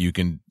you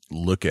can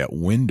look at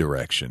wind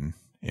direction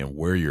and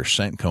where your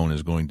scent cone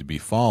is going to be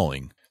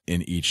falling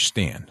in each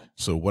stand.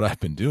 So what I've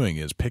been doing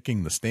is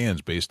picking the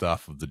stands based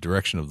off of the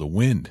direction of the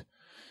wind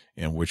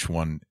and which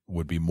one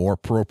would be more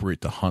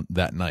appropriate to hunt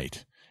that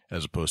night.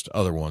 as opposed to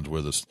other ones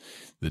where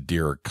the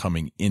deer are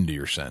coming into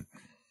your scent.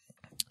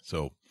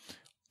 So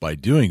by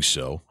doing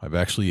so, I've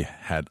actually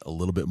had a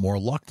little bit more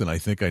luck than I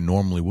think I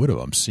normally would have.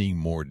 I'm seeing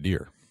more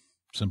deer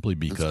simply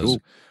because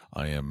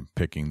I am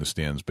picking the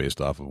stands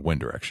based off of wind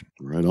direction.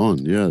 Right on.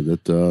 Yeah,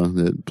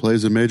 that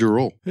plays a major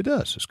role. It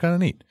does. It's kind of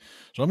neat.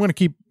 So I'm going to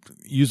keep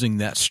using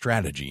that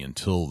strategy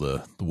until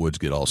the woods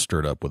get all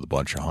stirred up with a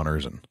bunch of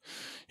hunters, and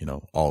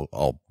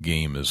all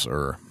game is,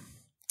 or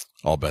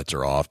all bets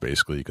are off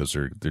basically, because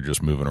they're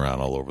just moving around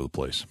all over the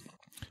place.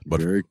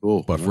 But very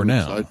cool. But for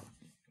now,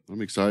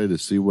 I'm excited to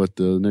see what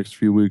the next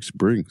few weeks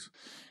brings.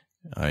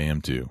 I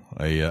am too.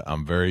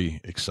 I'm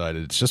very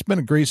excited. It's just been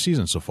a great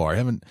season so far. I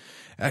haven't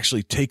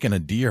actually taken a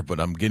deer, but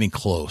I'm getting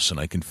close and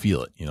I can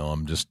feel it.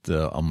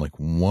 I'm like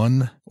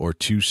 1 or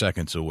 2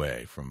 seconds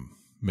away from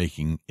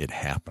making it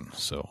happen.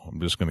 So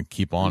I'm just going to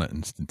keep on it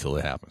until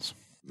it happens.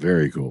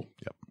 Very cool.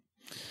 Yep.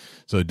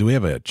 So do we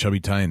have a Chubby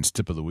Tines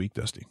tip of the week,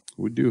 Dusty?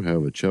 We do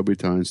have a Chubby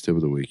Tines tip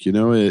of the week.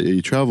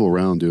 You travel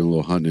around doing a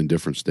little hunting in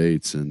different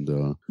states, and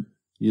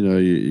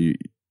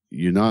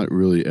you're not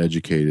really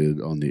educated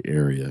on the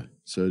area.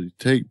 So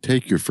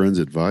take your friend's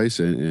advice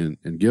and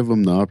give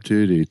them the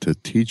opportunity to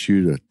teach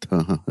you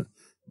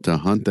to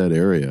hunt that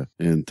area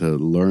and to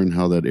learn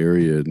how that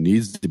area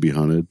needs to be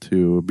hunted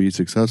to be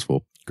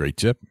successful. Great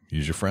tip.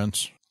 Use your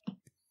friends.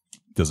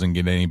 Doesn't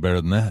get any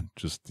better than that.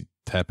 Just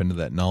tap into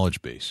that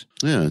knowledge base.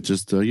 Yeah,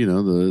 just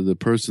the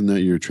person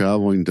that you're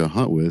traveling to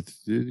hunt with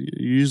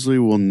usually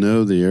will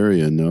know the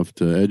area enough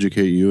to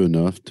educate you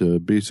enough to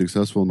be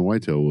successful in the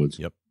whitetail woods.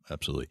 Yep,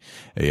 absolutely.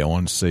 Hey, I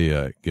want to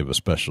say give a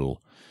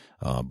special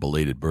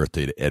belated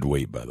birthday to Ed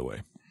Waite, by the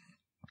way.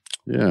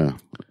 Yeah,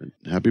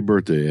 happy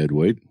birthday, Ed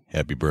Waite.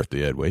 Happy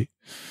birthday, Ed Waite.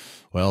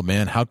 Well,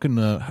 man, how can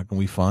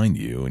we find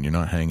you when you're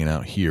not hanging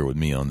out here with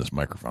me on this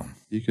microphone?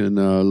 You can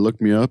look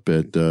me up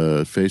at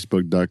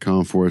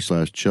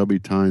facebook.com/Chubby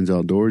Tines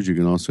Outdoors. You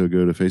can also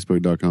go to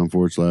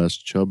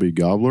facebook.com/Chubby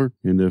Gobbler.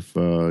 And if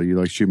you'd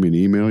like to shoot me an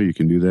email, you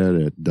can do that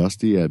at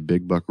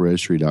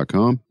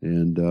dusty@bigbuckregistry.com.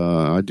 And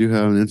I do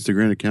have an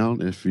Instagram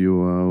account. If you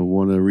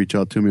want to reach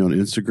out to me on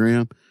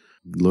Instagram,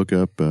 look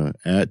up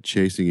at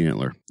Chasing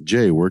Antler.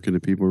 Jay, where can the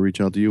people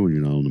reach out to you when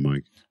you're not on the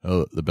mic?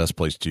 Oh, the best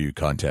place to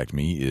contact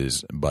me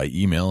is by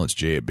email. It's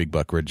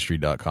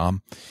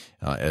jay@bigbuckregistry.com.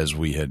 As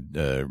we had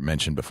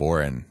mentioned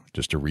before, and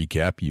just to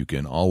recap, you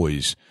can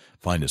always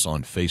find us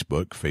on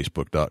Facebook,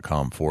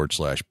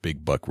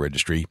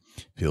 facebook.com/bigbuckregistry.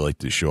 If you'd like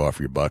to show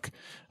off your buck,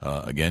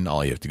 again,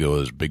 all you have to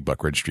go is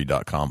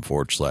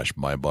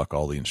bigbuckregistry.com/mybuck.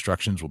 All the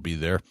instructions will be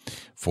there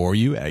for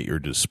you at your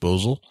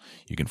disposal.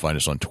 You can find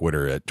us on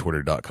Twitter at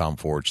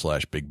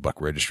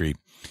twitter.com/bigbuckregistry.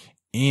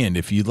 And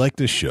if you'd like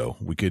this show,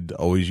 we could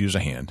always use a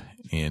hand.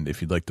 And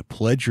if you'd like to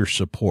pledge your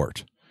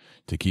support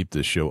to keep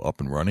this show up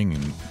and running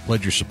and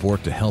pledge your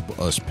support to help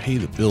us pay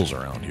the bills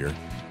around here,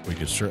 we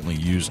could certainly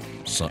use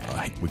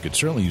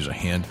a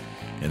hand,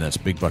 and that's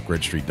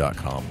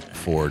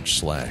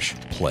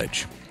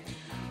bigbuckregistry.com/pledge.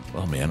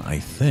 Well, man, I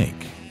think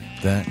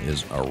that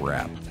is a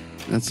wrap.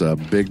 That's a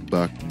big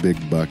buck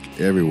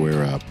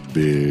everywhere, a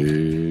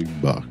big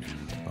buck.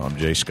 I'm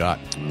Jay Scott.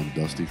 I'm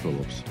Dusty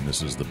Phillips. And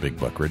this is the Big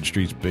Buck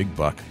Registry's Big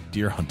Buck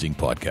Deer Hunting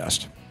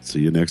Podcast. See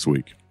you next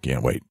week.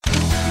 Can't wait.